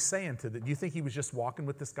probably saying to them. Do you think he was just walking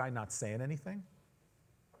with this guy not saying anything?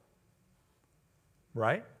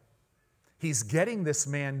 Right? He's getting this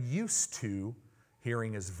man used to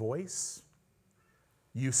hearing his voice,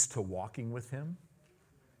 used to walking with him,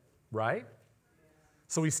 right?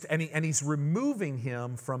 So he's removing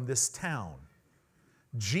him from this town.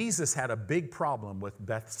 Jesus had a big problem with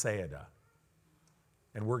Bethsaida.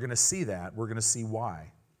 And we're going to see that. We're going to see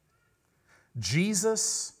why.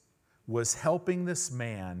 Jesus was helping this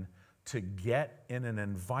man to get in an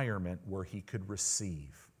environment where he could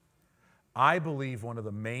receive. I believe one of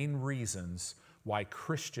the main reasons why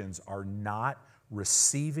Christians are not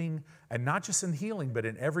receiving, and not just in healing, but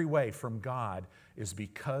in every way from God, is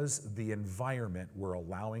because the environment we're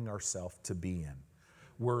allowing ourselves to be in.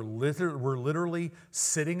 We're literally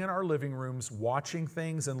sitting in our living rooms, watching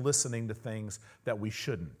things and listening to things that we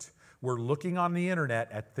shouldn't. We're looking on the internet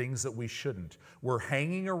at things that we shouldn't. We're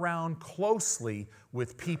hanging around closely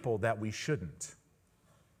with people that we shouldn't.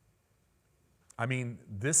 I mean,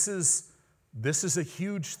 this is a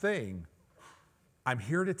huge thing. I'm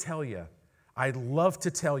here to tell you. I'd love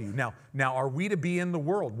to tell you. Now, are we to be in the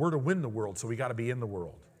world? We're to win the world, so we got to be in the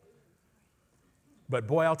world. But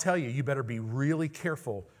boy, I'll tell you, you better be really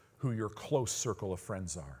careful who your close circle of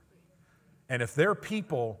friends are. And if they're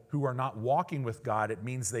people who are not walking with God, it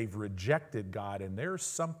means they've rejected God. And there's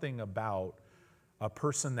something about a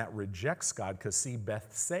person that rejects God, because see,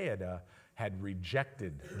 Bethsaida had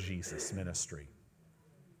rejected Jesus' ministry.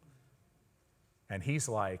 And he's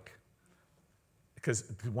like,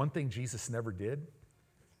 because one thing Jesus never did,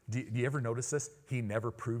 do you ever notice this? He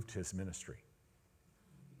never proved his ministry.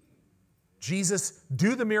 Jesus,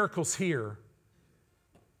 do the miracles here,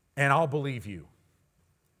 and I'll believe you.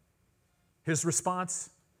 His response,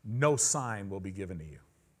 no sign will be given to you.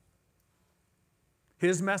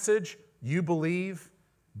 His message, you believe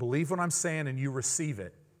what I'm saying, and you receive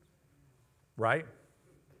it. Right?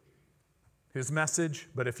 His message,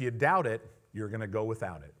 but if you doubt it, you're going to go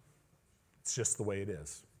without it. It's just the way it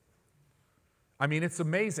is. I mean, it's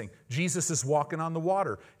amazing. Jesus is walking on the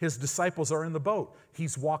water. His disciples are in the boat.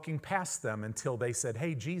 He's walking past them until they said,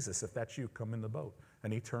 hey, Jesus, if that's you, come in the boat.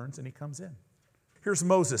 And he turns and he comes in. Here's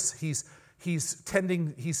Moses. He's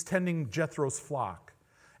tending Jethro's flock.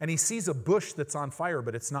 And he sees a bush that's on fire,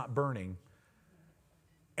 but it's not burning.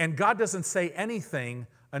 And God doesn't say anything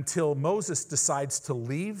until Moses decides to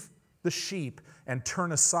leave the sheep and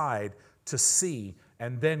turn aside to see.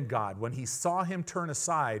 And then God, when he saw him turn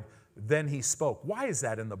aside, then he spoke. Why is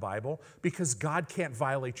that in the Bible? Because God can't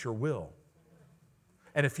violate your will.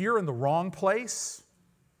 And if you're in the wrong place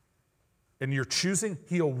and you're choosing,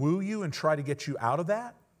 he'll woo you and try to get you out of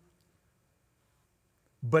that.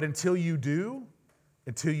 But until you do,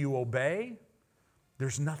 until you obey,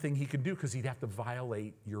 there's nothing he can do because he'd have to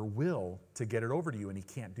violate your will to get it over to you, and he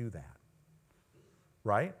can't do that.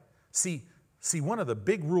 Right? See, one of the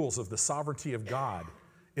big rules of the sovereignty of God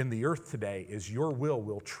in the earth today is your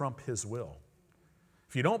will trump his will.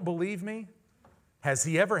 If you don't believe me, have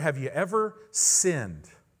you ever sinned?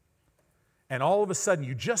 And all of a sudden,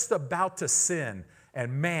 you're just about to sin,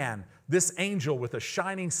 and man, this angel with a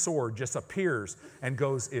shining sword just appears and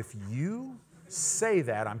goes, if you say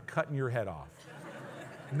that, I'm cutting your head off.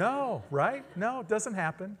 No, right? No, it doesn't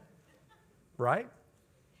happen. Right?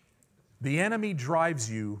 The enemy drives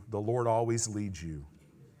you, the Lord always leads you.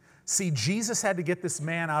 See, Jesus had to get this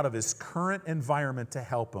man out of his current environment to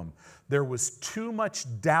help him. There was too much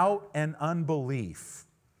doubt and unbelief.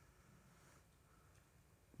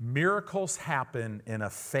 Miracles happen in a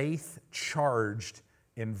faith-charged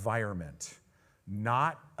environment,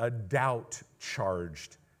 not a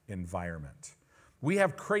doubt-charged environment. We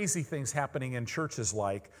have crazy things happening in churches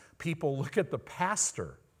like people look at the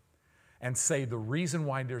pastor and say the reason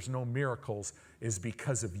why there's no miracles is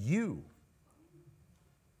because of you.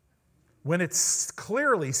 When it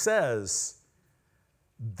clearly says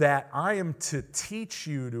that I am to teach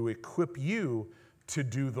you, to equip you to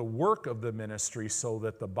do the work of the ministry so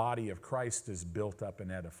that the body of Christ is built up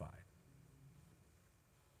and edified.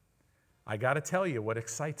 I got to tell you, what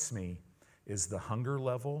excites me is the hunger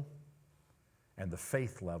level and the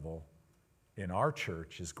faith level in our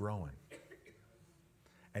church is growing.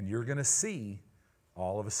 And you're going to see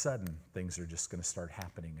all of a sudden things are just going to start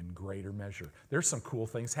happening in greater measure. There's some cool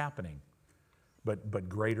things happening, but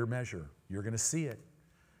greater measure. You're going to see it.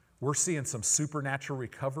 We're seeing some supernatural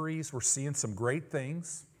recoveries. We're seeing some great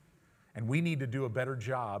things. And we need to do a better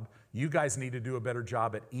job. You guys need to do a better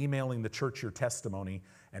job at emailing the church your testimony,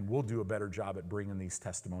 and we'll do a better job at bringing these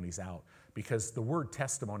testimonies out. Because the word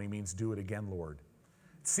testimony means do it again, Lord.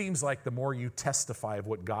 It seems like the more you testify of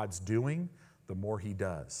what God's doing, the more he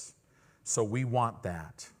does. So we want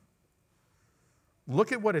that.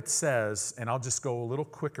 Look at what it says, and I'll just go a little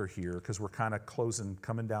quicker here because we're kind of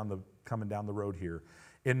coming down the road here.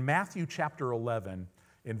 In Matthew chapter 11,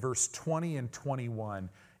 in verse 20 and 21,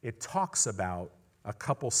 it talks about a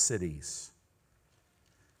couple cities.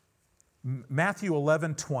 Matthew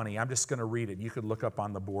 11:20, I'm just going to read it. You could look up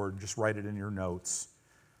on the board, just write it in your notes.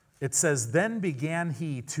 It says, "Then began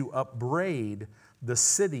he to upbraid the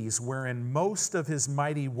cities wherein most of his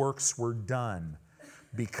mighty works were done,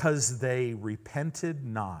 because they repented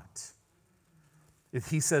not.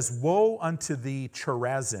 He says, woe unto thee,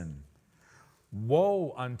 Chorazin!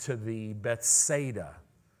 Woe unto thee, Bethsaida!"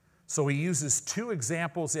 So he uses two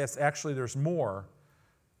examples. Yes, actually, there's more.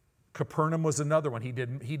 Capernaum was another one. He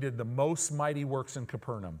did the most mighty works in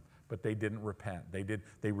Capernaum, but they didn't repent.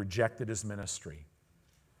 They rejected his ministry.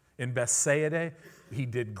 In Bethsaida, he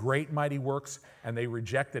did great mighty works, and they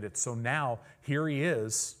rejected it. So now, here he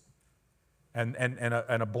is, and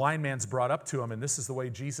a blind man's brought up to him, and this is the way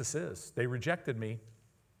Jesus is. They rejected me.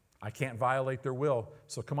 I can't violate their will,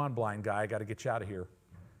 so come on, blind guy, I got to get you out of here.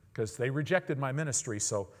 Because they rejected my ministry,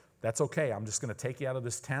 so that's okay. I'm just going to take you out of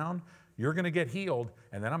this town. You're going to get healed,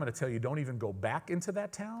 and then I'm going to tell you, don't even go back into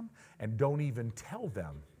that town, and don't even tell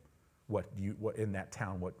them what in that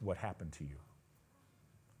town what happened to you.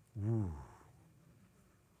 Ooh.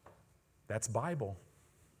 That's Bible.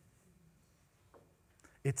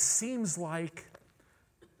 It seems like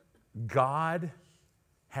God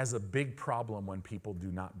has a big problem when people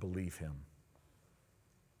do not believe him.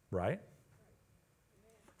 Right?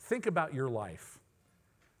 Think about your life.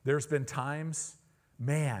 There's been times,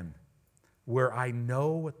 man, where I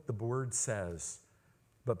know what the word says,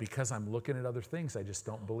 but because I'm looking at other things, I just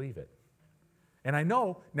don't believe it. And I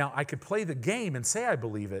know, now I could play the game and say I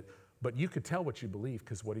believe it, but you could tell what you believe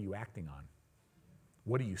because what are you acting on?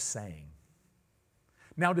 What are you saying?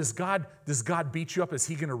 Now, does God beat you up? Is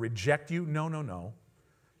he going to reject you? No, no, no.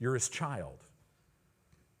 You're his child.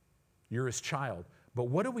 You're his child. But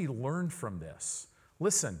what do we learn from this?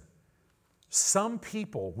 Listen, some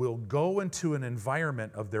people will go into an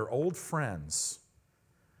environment of their old friends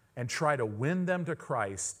and try to win them to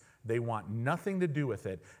Christ. They want nothing to do with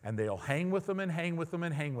it, and they'll hang with them and hang with them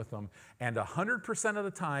and hang with them. And 100% of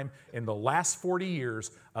the time in the last 40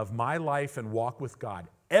 years of my life and walk with God,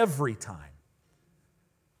 every time,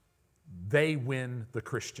 they win the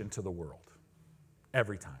Christian to the world.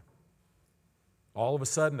 Every time. All of a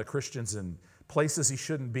sudden, the Christian's in places he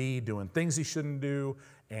shouldn't be, doing things he shouldn't do,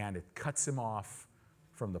 and it cuts him off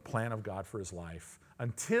from the plan of God for his life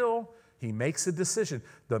until he makes a decision.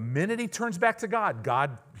 The minute he turns back to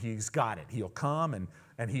God, he's got it. He'll come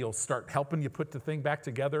and he'll start helping you put the thing back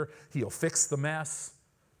together. He'll fix the mess.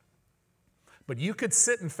 But you could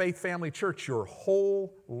sit in Faith Family Church your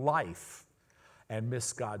whole life and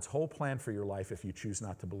miss God's whole plan for your life if you choose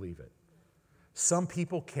not to believe it. Some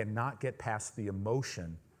people cannot get past the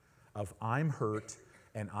emotion of I'm hurt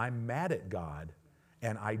and I'm mad at God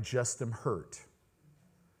and I just am hurt.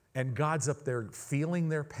 And God's up there feeling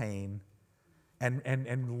their pain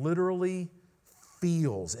and literally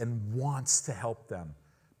feels and wants to help them,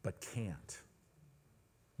 but can't.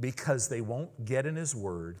 Because they won't get in his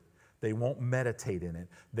word, they won't meditate in it,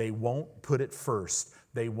 they won't put it first,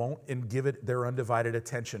 they won't give it their undivided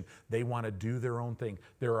attention. They want to do their own thing.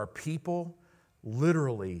 There are people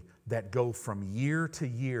literally that go from year to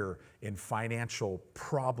year in financial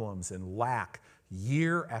problems and lack,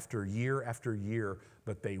 year after year after year,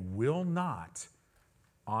 but they will not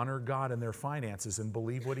honor God in their finances and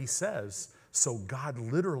believe what he says, so God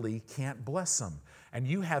literally can't bless them. And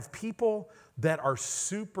you have people that are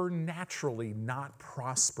supernaturally not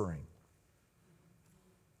prospering.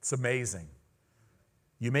 It's amazing.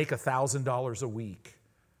 You make $1,000 a week.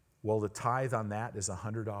 Well, the tithe on that is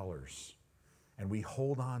 $100. And we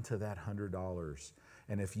hold on to that $100.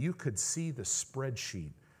 And if you could see the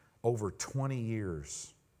spreadsheet over 20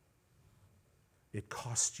 years, it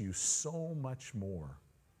costs you so much more.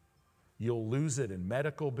 You'll lose it in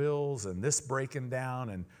medical bills and this breaking down.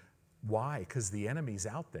 And why? Because the enemy's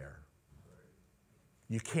out there.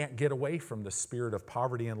 You can't get away from the spirit of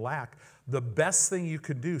poverty and lack. The best thing you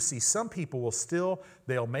could do, see, some people will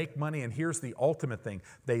they'll make money, and here's the ultimate thing.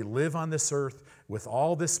 They live on this earth with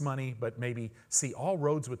all this money, but maybe, see, all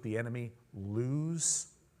roads with the enemy lose.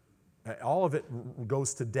 All of it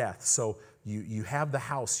goes to death. So you have the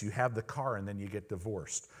house, you have the car, and then you get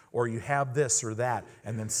divorced. Or you have this or that,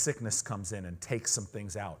 and then sickness comes in and takes some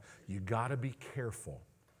things out. You got to be careful,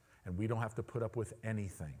 and we don't have to put up with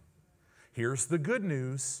anything. Here's the good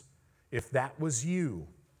news. If that was you,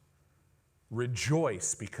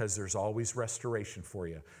 rejoice, because there's always restoration for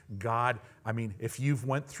you. God, if you've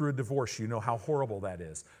went through a divorce, you know how horrible that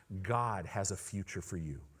is. God has a future for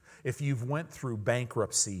you. If you've went through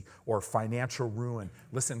bankruptcy or financial ruin,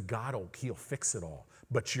 listen, he'll fix it all.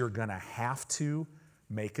 But you're going to have to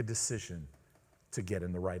make a decision to get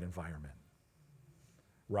in the right environment.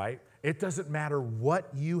 Right? It doesn't matter what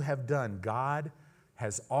you have done. God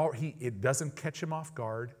it doesn't catch him off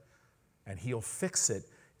guard, and he'll fix it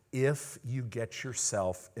if you get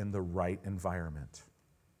yourself in the right environment.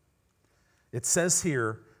 It says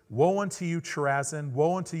here, woe unto you, Chorazin,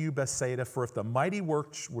 woe unto you, Bethsaida, for if the mighty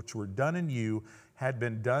works which were done in you had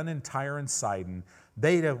been done in Tyre and Sidon,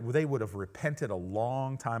 they would have repented a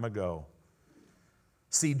long time ago.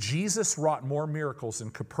 See, Jesus wrought more miracles in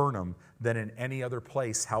Capernaum than in any other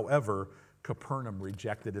place. However, Capernaum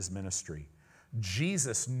rejected his ministry.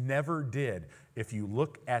 Jesus never did, if you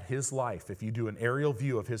look at his life, if you do an aerial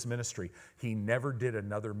view of his ministry, he never did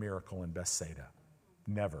another miracle in Bethsaida.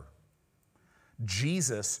 Never.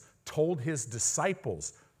 Jesus told his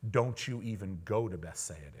disciples, don't you even go to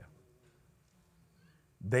Bethsaida.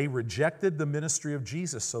 They rejected the ministry of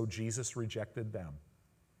Jesus, so Jesus rejected them.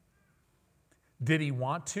 Did he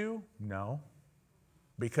want to? No,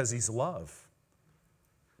 because he's love.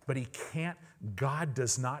 But he can't, God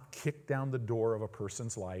does not kick down the door of a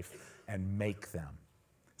person's life and make them.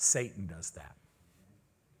 Satan does that,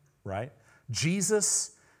 right?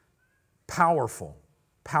 Jesus, powerful.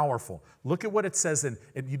 Look at what it says, and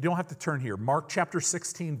you don't have to turn here. Mark chapter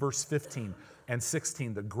 16, verse 15 and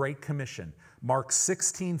 16, the Great Commission. Mark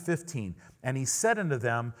 16, 15. And he said unto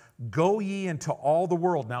them, go ye into all the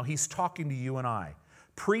world. Now he's talking to you and I.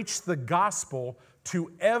 preach the gospel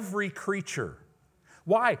to every creature.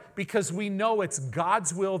 Why? Because we know it's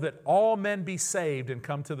God's will that all men be saved and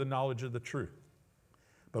come to the knowledge of the truth.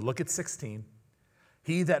 But look at 16.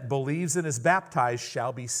 He that believes and is baptized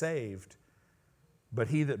shall be saved, but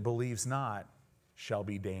he that believes not shall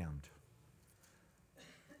be damned.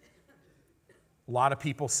 A lot of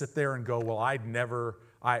people sit there and go, well, I'd never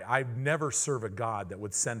serve a God that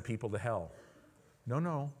would send people to hell.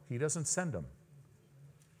 No, he doesn't send them.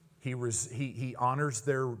 He honors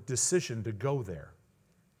their decision to go there.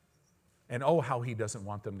 And oh, how he doesn't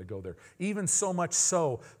want them to go there. Even so much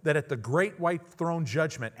so that at the great white throne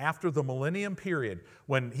judgment, after the millennium period,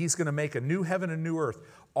 when he's going to make a new heaven and new earth,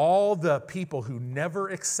 all the people who never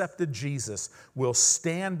accepted Jesus will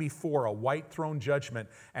stand before a white throne judgment,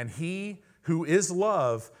 and he who is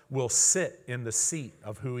love will sit in the seat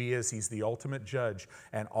of who he is. He's the ultimate judge.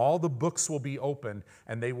 And all the books will be opened,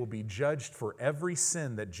 and they will be judged for every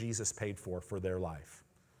sin that Jesus paid for their life.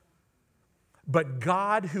 But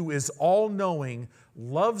God, who is all-knowing,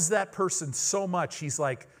 loves that person so much, he's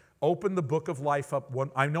like, open the book of life up.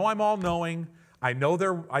 I know I'm all-knowing. I know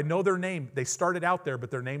their name. They started out there, but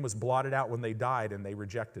their name was blotted out when they died, and they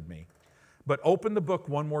rejected me. But open the book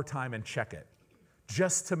one more time and check it,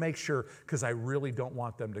 just to make sure, because I really don't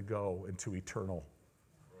want them to go into eternal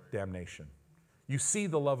damnation. You see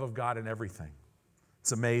the love of God in everything.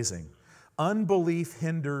 It's amazing. Unbelief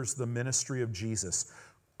hinders the ministry of Jesus.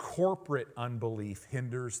 Corporate unbelief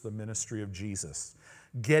hinders the ministry of Jesus.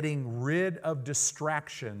 Getting rid of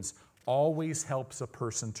distractions always helps a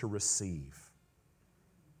person to receive.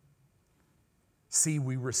 See,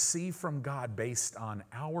 we receive from God based on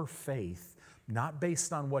our faith, not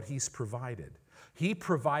based on what He's provided. He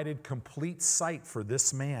provided complete sight for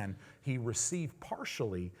this man. He received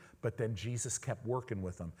partially, but then Jesus kept working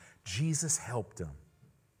with him. Jesus helped him.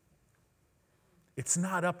 It's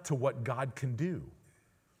not up to what God can do.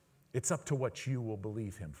 It's up to what you will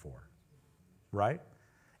believe Him for, right?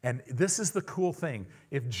 And this is the cool thing.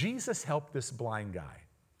 If Jesus helped this blind guy,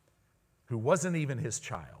 who wasn't even his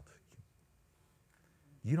child,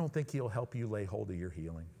 you don't think He'll help you lay hold of your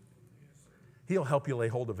healing? He'll help you lay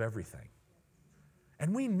hold of everything.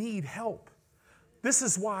 And we need help. This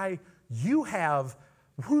is why you have,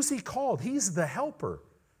 who's He called? He's the helper.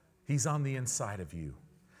 He's on the inside of you.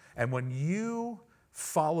 And when you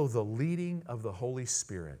follow the leading of the Holy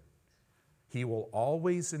Spirit, He will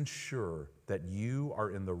always ensure that you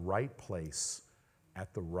are in the right place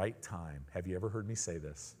at the right time. Have you ever heard me say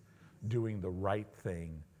this? Doing the right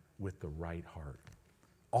thing with the right heart.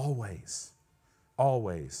 Always.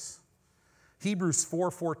 Always. Hebrews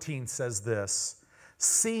 4:14 says this,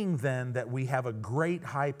 seeing then that we have a great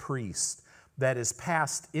high priest that is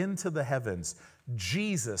passed into the heavens,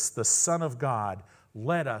 Jesus, the Son of God,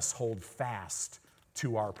 let us hold fast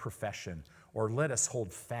to our profession, or let us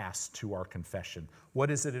hold fast to our confession. What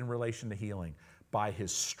is it in relation to healing? By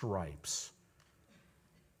His stripes,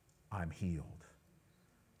 I'm healed.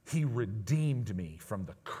 He redeemed me from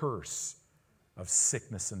the curse of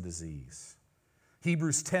sickness and disease.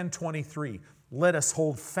 Hebrews 10:23, let us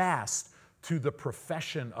hold fast to the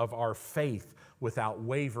profession of our faith without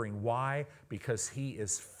wavering. Why? Because He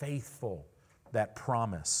is faithful that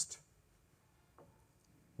promised.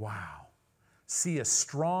 Wow. See, a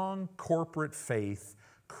strong corporate faith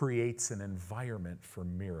creates an environment for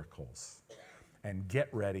miracles. And get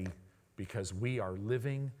ready, because we are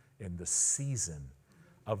living in the season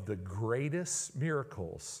of the greatest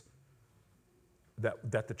miracles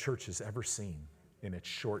that the church has ever seen in its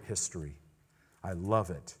short history. I love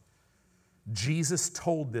it. Jesus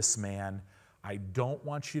told this man, I don't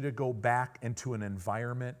want you to go back into an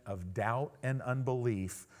environment of doubt and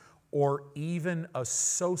unbelief, or even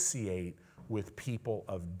associate with people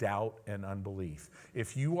of doubt and unbelief.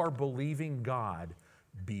 If you are believing God,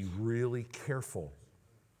 be really careful.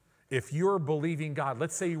 If you're believing God,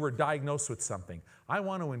 let's say you were diagnosed with something, I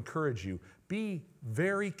want to encourage you, be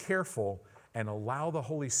very careful and allow the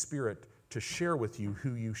Holy Spirit to share with you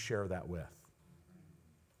who you share that with.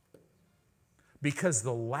 Because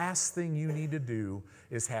the last thing you need to do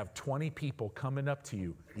is have 20 people coming up to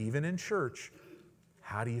you, even in church.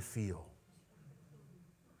 How do you feel?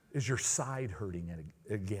 Is your side hurting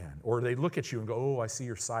again? Or they look at you and go, oh, I see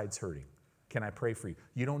your side's hurting. Can I pray for you?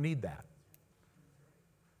 You don't need that.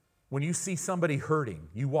 When you see somebody hurting,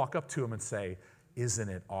 you walk up to them and say, isn't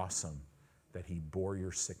it awesome that He bore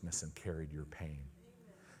your sickness and carried your pain?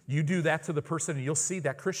 You do that to the person and you'll see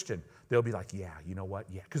that Christian. They'll be like, yeah, you know what?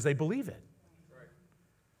 Yeah, because they believe it. Right.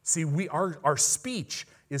 See, our speech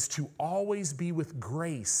is to always be with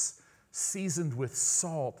grace, seasoned with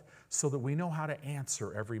salt, so that we know how to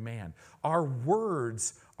answer every man. Our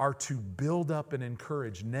words are to build up and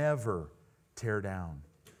encourage, never tear down.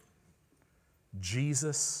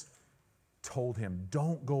 Jesus told him,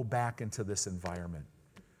 don't go back into this environment.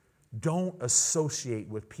 Don't associate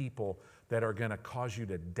with people that are going to cause you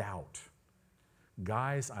to doubt.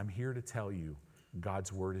 Guys, I'm here to tell you,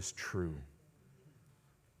 God's word is true.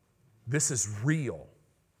 This is real.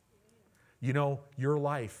 You know, your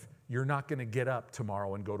life, you're not going to get up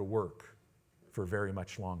tomorrow and go to work for very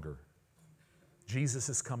much longer. Jesus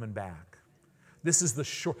is coming back. This is the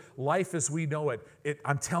short life as we know it.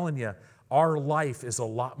 I'm telling you, our life is a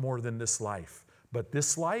lot more than this life. But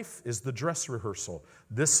this life is the dress rehearsal.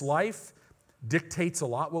 This life dictates a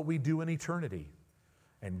lot what we do in eternity.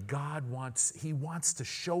 And God wants to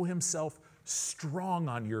show himself strong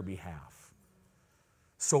on your behalf.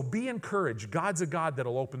 So be encouraged. God's a God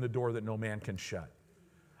that'll open the door that no man can shut.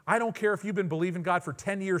 I don't care if you've been believing God for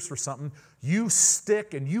 10 years for something. You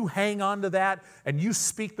stick and you hang on to that and you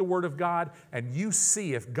speak the word of God and you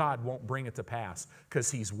see if God won't bring it to pass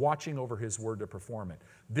because he's watching over his word to perform it.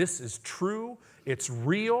 This is true. It's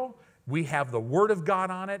real. We have the word of God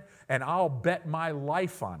on it, and I'll bet my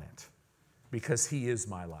life on it because he is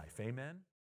my life. Amen.